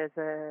support has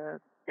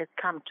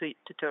come to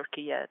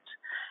Turkey yet.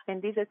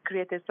 And this has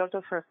created sort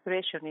of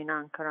frustration in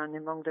Ankara and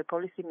among the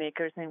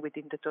policymakers and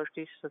within the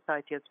Turkish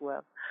society as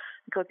well.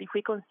 Because if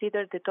we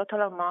consider the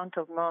total amount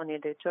of money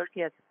that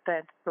Turkey has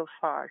spent so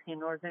far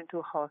in order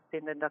to host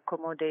and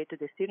accommodate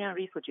the Syrian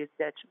refugees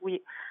that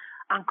we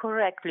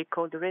incorrectly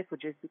called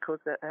refugees because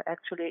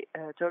actually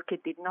Turkey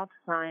did not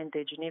sign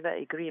the Geneva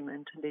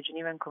Agreement, the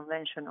Genevan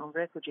Convention on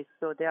Refugees,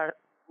 so they are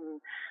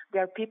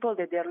people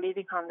that they are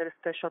living under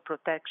special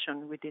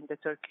protection within the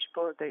Turkish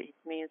border. It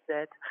means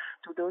that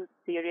to those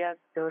Syrians,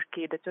 the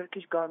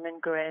Turkish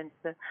government grants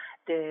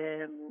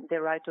the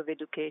right of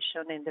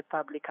education and the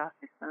public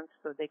assistance,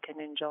 so they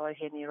can enjoy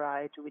any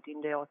right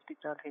within the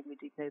hospital and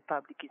within the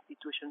public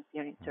institutions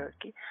here in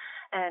Turkey.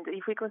 And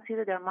if we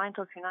consider the amount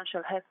of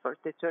financial effort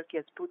that Turkey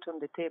has put on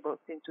the table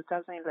since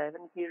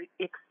 2011, it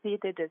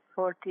exceeded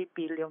 $40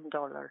 billion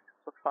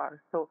so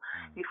far. So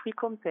if we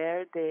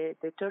compare, the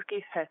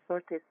Turkish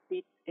effort has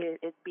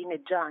been a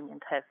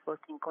giant effort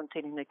in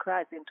containing the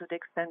crisis, and to the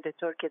extent that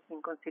Turkey has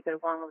been considered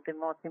one of the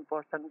most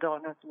important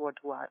donors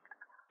worldwide.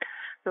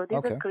 So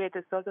this has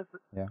created sort of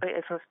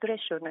a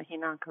frustration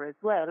in Ankara as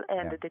well.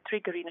 And the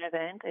triggering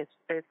event, as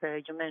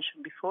you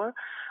mentioned before,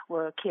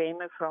 came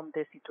from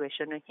the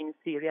situation in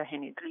Syria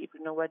and Idlib.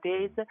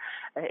 Nowadays,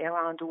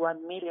 around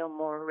 1 million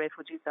more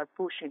refugees are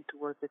pushing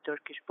towards the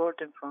Turkish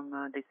border from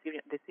the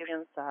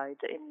Syrian side.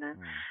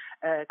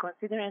 And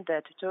considering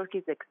that Turkey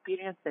is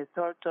experiencing a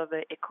sort of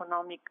a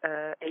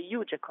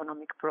huge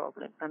economic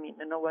problem. I mean,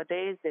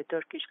 nowadays the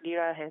Turkish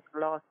lira has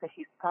lost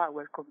its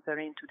power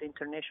comparing to the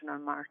international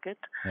market.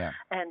 Yeah.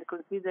 And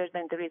consider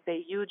that there is a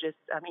huge,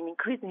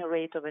 increasing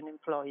rate of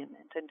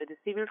unemployment, and the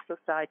civil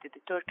society, the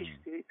Turkish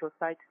civil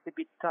society is a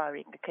bit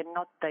tiring,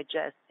 cannot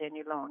digest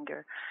any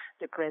longer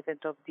the presence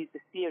of these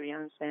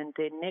Syrians and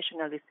the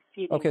nationalist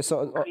feeling. Okay,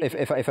 so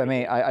if I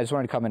may, I just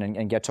wanted to come in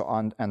and get to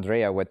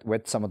Andrea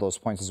with some of those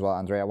points as well.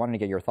 Andrea, I wanted to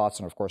get your thoughts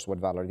on, of course, what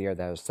Valeria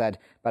has said,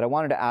 but I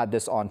wanted to add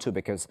this on too,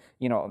 because,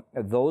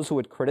 those who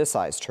would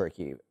criticize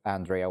Turkey,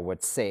 Andrea,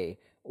 would say,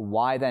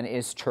 why then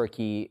is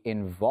Turkey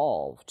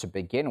involved to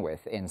begin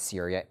with in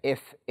Syria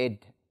if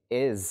it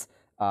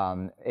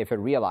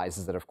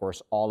realizes that, of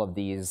course, all of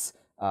these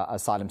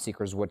asylum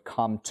seekers would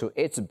come to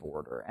its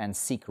border and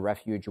seek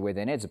refuge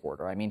within its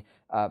border? I mean,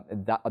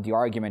 the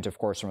argument, of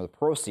course, from the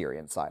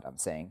pro-Syrian side, I'm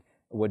saying,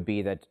 would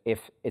be that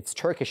if it's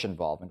Turkish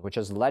involvement which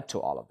has led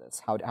to all of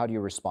this, how do you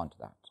respond to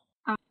that?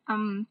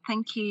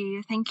 Thank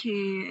you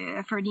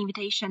for the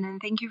invitation,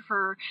 and thank you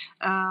for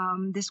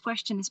this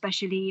question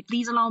especially.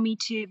 Please allow me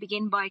to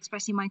begin by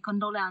expressing my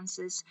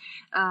condolences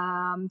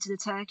to the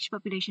Turkish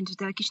population, to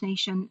the Turkish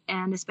nation,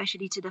 and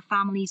especially to the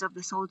families of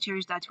the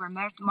soldiers that were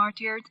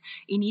martyred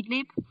in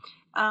Idlib.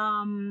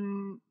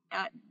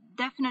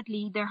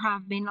 Definitely, there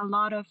have been a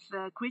lot of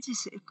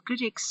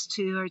critics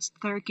towards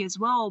Turkey as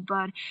well.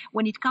 But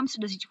when it comes to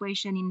the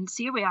situation in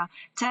Syria,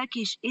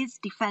 Turkey is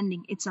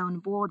defending its own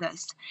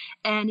borders,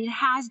 and it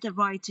has the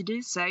right to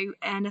do so.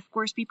 And of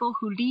course, people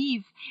who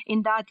live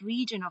in that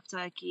region of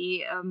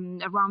Turkey,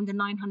 around the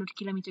 900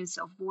 kilometers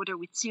of border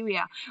with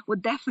Syria,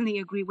 would definitely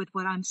agree with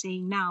what I'm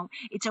saying now.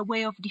 It's a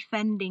way of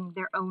defending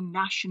their own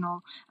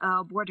national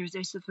borders,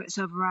 their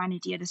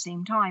sovereignty at the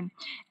same time.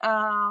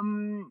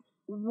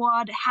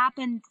 What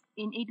happened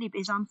in Idlib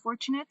is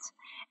unfortunate,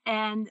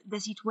 and the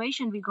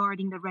situation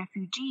regarding the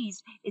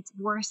refugees, it's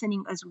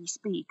worsening as we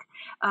speak.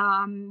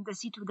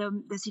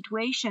 The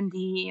situation,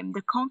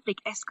 the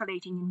conflict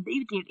escalating in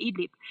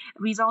Idlib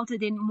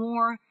resulted in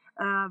more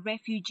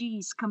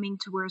refugees coming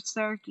towards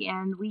Turkey,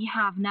 and we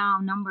have now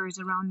numbers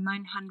around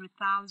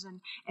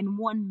 900,000 and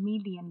 1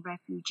 million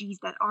refugees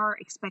that are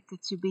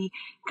expected to be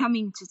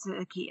coming to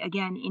Turkey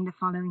again in the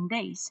following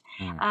days.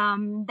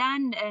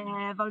 Then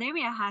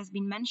Valeria has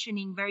been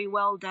mentioning very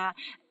well the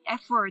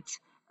effort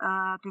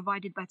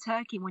provided by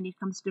Turkey when it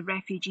comes to the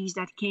refugees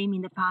that came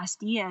in the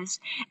past years.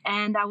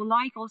 And I would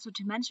like also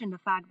to mention the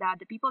fact that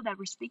the people that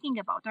we're speaking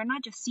about are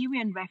not just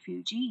Syrian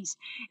refugees.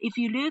 If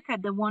you look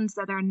at the ones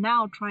that are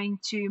now trying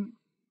to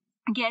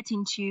get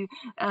into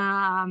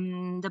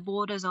the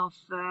borders of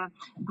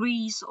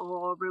Greece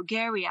or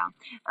Bulgaria,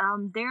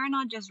 they are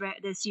not just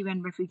the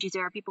Syrian refugees.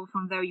 There are people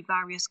from very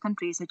various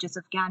countries, such as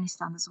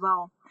Afghanistan as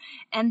well.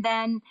 And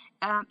then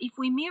if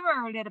we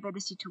mirror a little bit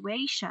the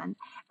situation,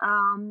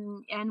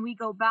 and we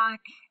go back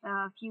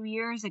a few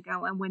years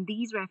ago, and when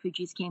these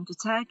refugees came to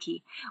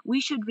Turkey, we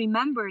should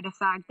remember the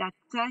fact that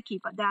Turkey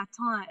by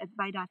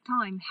that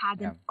time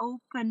had an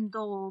open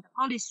door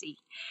policy.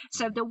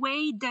 So the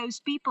way those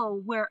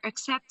people were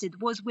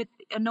accepted was with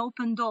an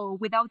open door,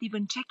 without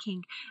even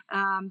checking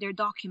their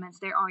documents,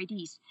 their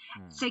IDs.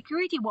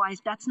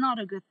 Security-wise, that's not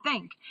a good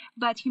thing,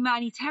 but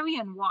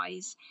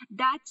humanitarian-wise,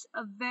 that's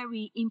a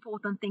very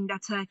important thing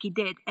that Turkey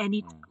did, and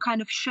it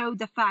kind of showed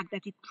the fact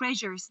that it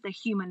treasures the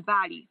human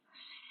value.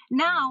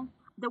 Now,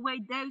 the way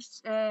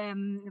those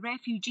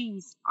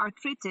refugees are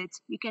treated,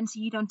 you can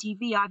see it on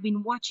TV. I've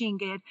been watching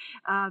it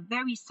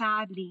very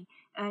sadly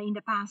in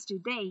the past 2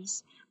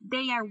 days.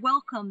 They are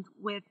welcomed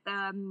with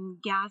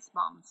gas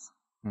bombs.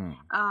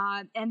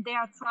 And they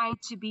are trying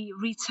to be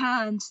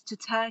returned to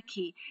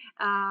Turkey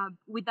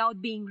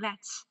without being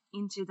let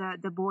into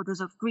the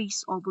borders of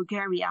Greece or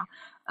Bulgaria.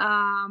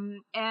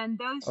 And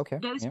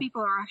those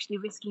people are actually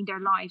risking their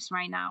lives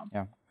right now.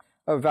 Yeah.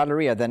 Oh,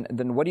 Valeria,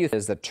 then what do you think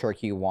is that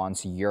Turkey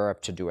wants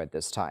Europe to do at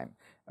this time,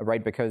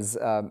 right? Because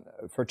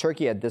for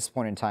Turkey at this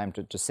point in time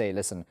to say,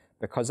 listen,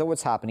 because of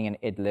what's happening in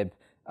Idlib,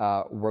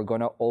 we're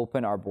going to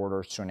open our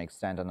borders to an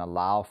extent and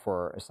allow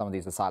for some of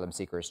these asylum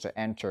seekers to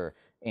enter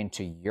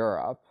into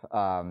Europe,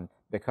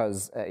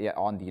 because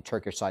on the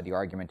Turkish side, the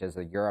argument is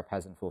that Europe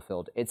hasn't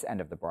fulfilled its end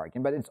of the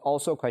bargain. But it's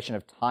also a question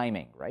of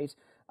timing, right?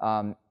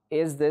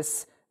 Is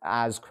this,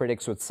 as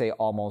critics would say,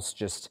 almost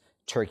just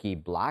Turkey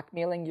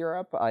blackmailing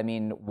Europe? I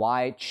mean,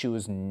 why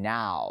choose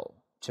now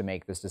to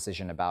make this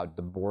decision about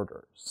the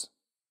borders?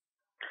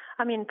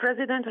 I mean,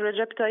 President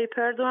Recep Tayyip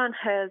Erdogan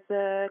has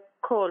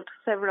called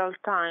several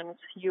times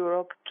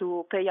Europe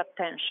to pay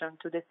attention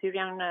to the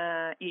Syrian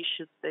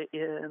issues,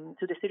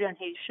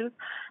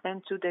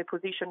 and to the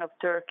position of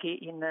Turkey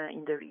in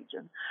the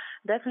region.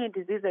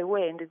 Definitely, this is a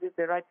way, and this is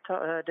the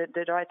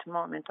right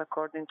moment,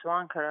 according to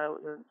Ankara,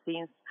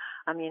 since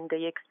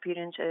they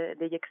experience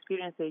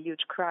a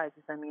huge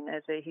crisis. I mean,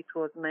 as it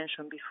was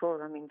mentioned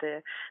before, I mean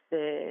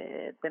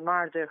the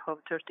murder of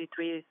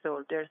 33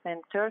 soldiers,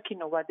 and Turkey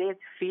nowadays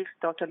feels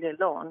totally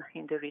alone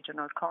in the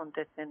regional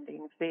context and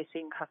in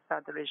facing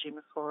Assad regime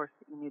force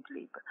in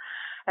Idlib.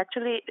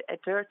 Actually,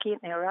 Turkey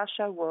and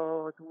Russia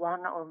was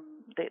one of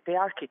the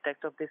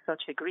architects of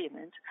such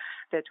agreement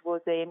that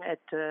was aimed at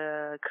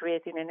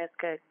creating an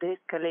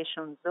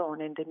de-escalation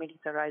zone and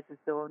demilitarized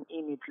zone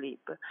in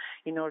Idlib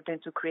in order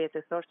to create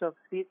a sort of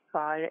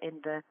ceasefire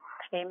and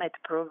aim at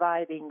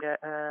providing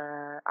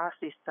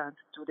assistance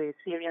to the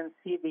Syrian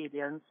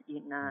civilians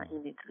in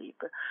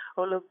Idlib.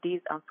 All of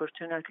these,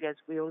 unfortunately, as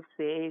we all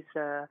say,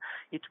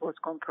 it was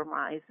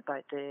compromised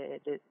by the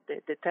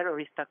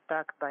terrorist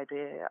attack by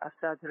the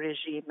Assad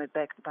regime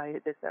backed by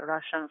the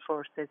Russian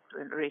forces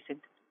recent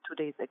 2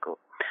 days ago.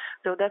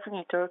 So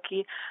definitely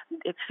Turkey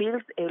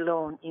feels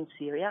alone in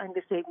Syria, and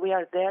they say we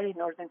are there in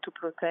order to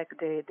protect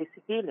the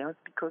civilians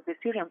because the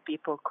Syrian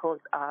people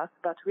called us,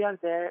 but we are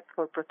there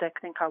for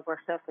protecting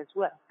ourselves as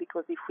well,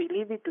 because if we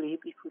leave Idlib,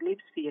 if we leave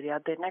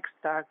Syria, the next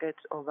target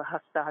of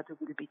Assad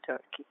will be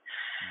Turkey.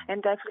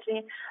 And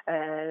definitely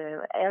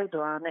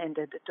Erdogan and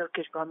the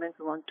Turkish government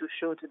want to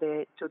show to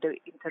the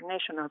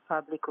international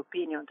public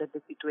opinion that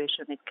the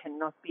situation it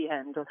cannot be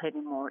handled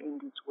anymore in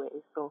this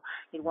way. So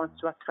it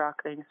wants to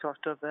attract any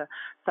sort of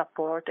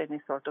support and a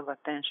sort of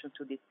attention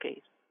to this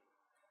case.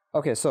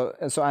 Okay, so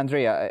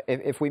Andreea,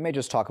 if we may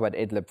just talk about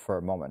Idlib for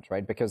a moment,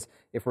 right? Because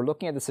if we're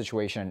looking at the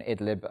situation in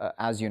Idlib,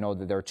 as you know,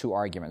 there are two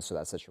arguments to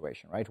that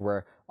situation, right?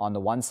 Where on the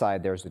one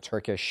side, there's the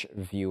Turkish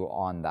view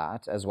on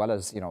that, as well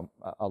as,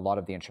 a lot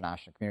of the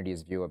international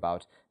community's view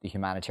about the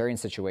humanitarian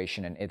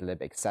situation in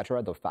Idlib,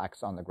 etc., the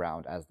facts on the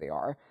ground as they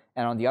are.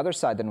 And on the other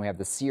side, then we have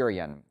the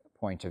Syrian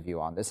point of view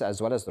on this, as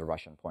well as the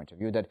Russian point of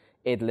view, that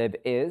Idlib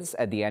is,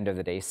 at the end of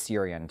the day,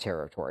 Syrian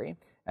territory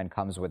and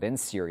comes within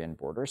Syrian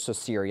borders. So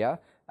Syria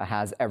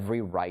has every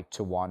right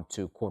to want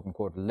to, quote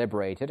unquote,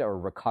 liberate it or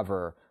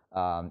recover,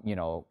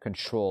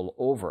 control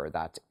over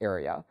that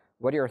area.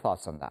 What are your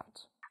thoughts on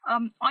that?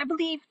 I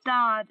believe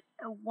that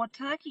what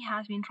Turkey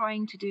has been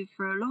trying to do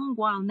for a long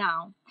while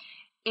now,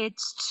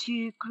 it's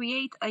to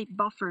create a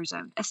buffer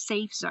zone, a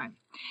safe zone.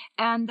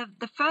 And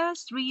the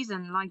first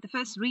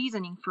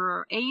reasoning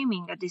for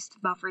aiming at this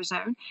buffer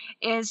zone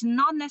is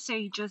not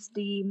necessarily just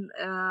the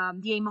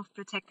aim of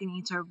protecting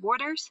internal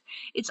borders.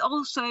 It's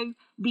also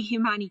the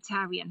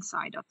humanitarian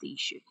side of the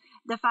issue.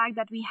 The fact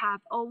that we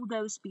have all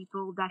those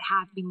people that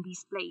have been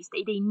displaced,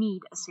 they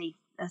need a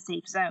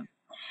safe zone.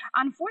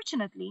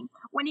 Unfortunately,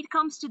 when it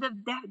comes to the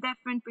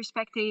different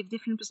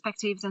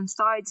perspectives and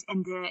sides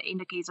in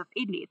the case of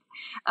Idlib,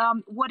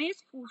 what is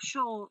for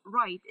sure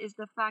right is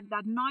the fact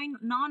that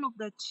none of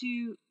the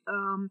two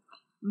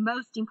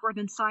most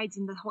important sides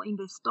in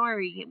the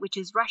story, which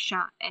is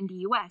Russia and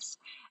the US,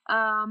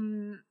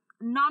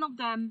 none of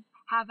them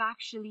have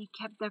actually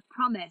kept their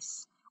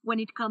promise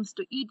when it comes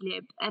to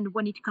Idlib and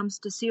when it comes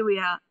to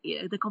Syria,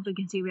 the conflict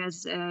in Syria,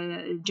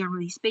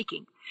 generally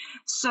speaking.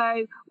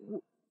 So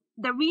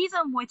the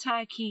reason why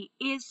Turkey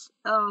is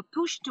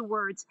pushed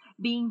towards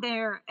being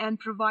there and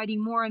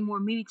providing more and more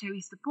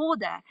military support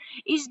there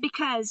is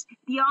because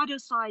the other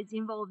sides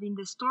involved in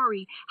the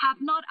story have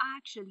not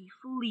actually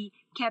fully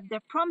kept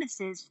their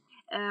promises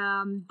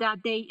that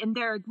they in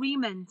their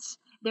agreements,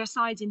 their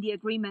sides in the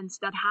agreements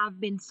that have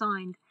been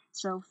signed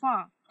so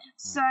far.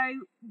 So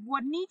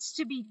what needs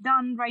to be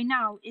done right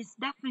now is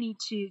definitely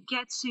to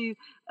get to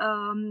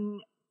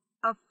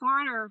a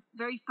further,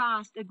 very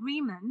fast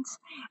agreement.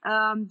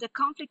 The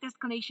conflict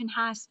escalation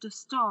has to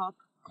stop.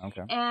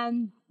 Okay.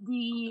 And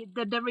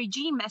the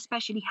regime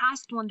especially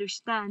has to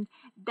understand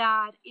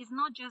that it's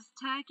not just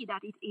Turkey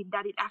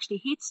that it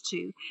actually hits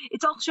to.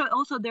 It's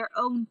also their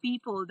own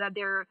people that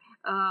they're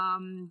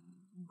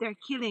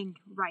killing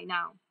right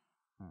now.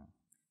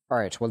 All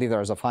right, we'll leave there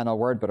as a final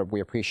word, but we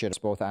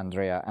appreciate both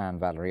Andreea and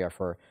Valeria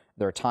for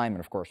their time and,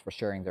 of course, for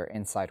sharing their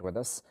insight with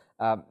us.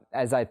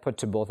 As I put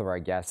to both of our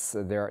guests,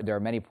 there are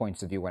many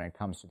points of view when it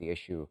comes to the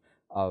issue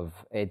of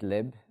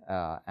Idlib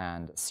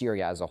and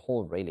Syria as a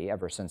whole, really,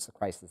 ever since the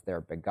crisis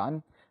there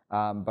begun.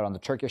 But on the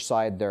Turkish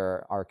side,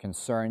 there are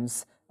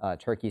concerns,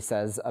 Turkey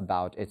says,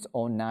 about its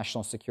own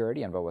national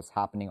security and what was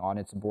happening on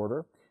its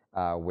border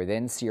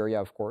within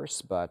Syria, of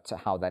course, but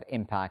how that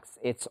impacts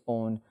its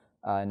own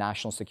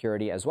national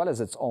security as well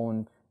as its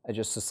own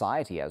just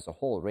society as a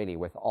whole, really,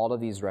 with all of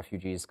these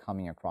refugees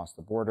coming across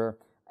the border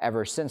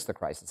ever since the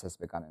crisis has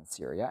begun in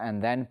Syria.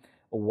 And then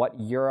what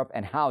Europe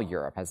and how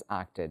Europe has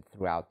acted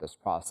throughout this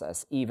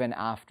process, even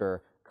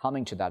after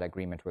coming to that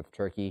agreement with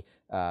Turkey.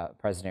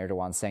 President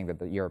Erdogan saying that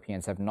the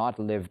Europeans have not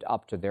lived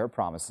up to their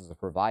promises of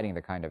providing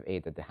the kind of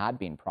aid that had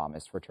been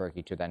promised for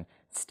Turkey to then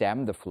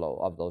stem the flow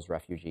of those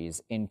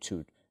refugees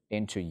into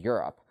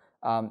Europe.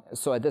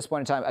 So at this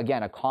point in time,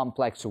 again, a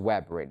complex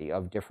web, really,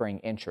 of differing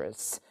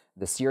interests.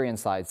 The Syrian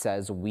side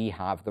says we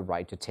have the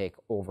right to take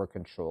over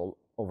control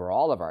over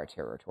all of our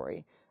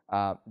territory.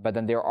 But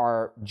then there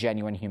are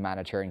genuine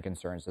humanitarian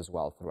concerns as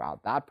well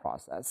throughout that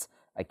process.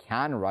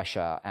 Can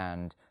Russia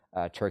and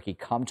Turkey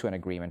come to an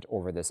agreement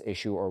over this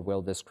issue, or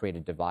will this create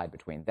a divide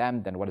between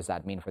them? Then what does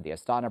that mean for the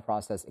Astana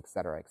process, et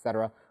cetera, et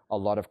cetera? A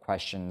lot of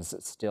questions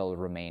still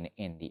remain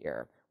in the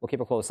air. We'll keep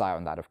a close eye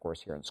on that, of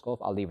course, here in Scope.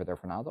 I'll leave it there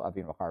for now, though. I've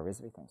been Waqar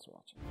Rizvi. Thanks for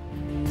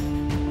watching.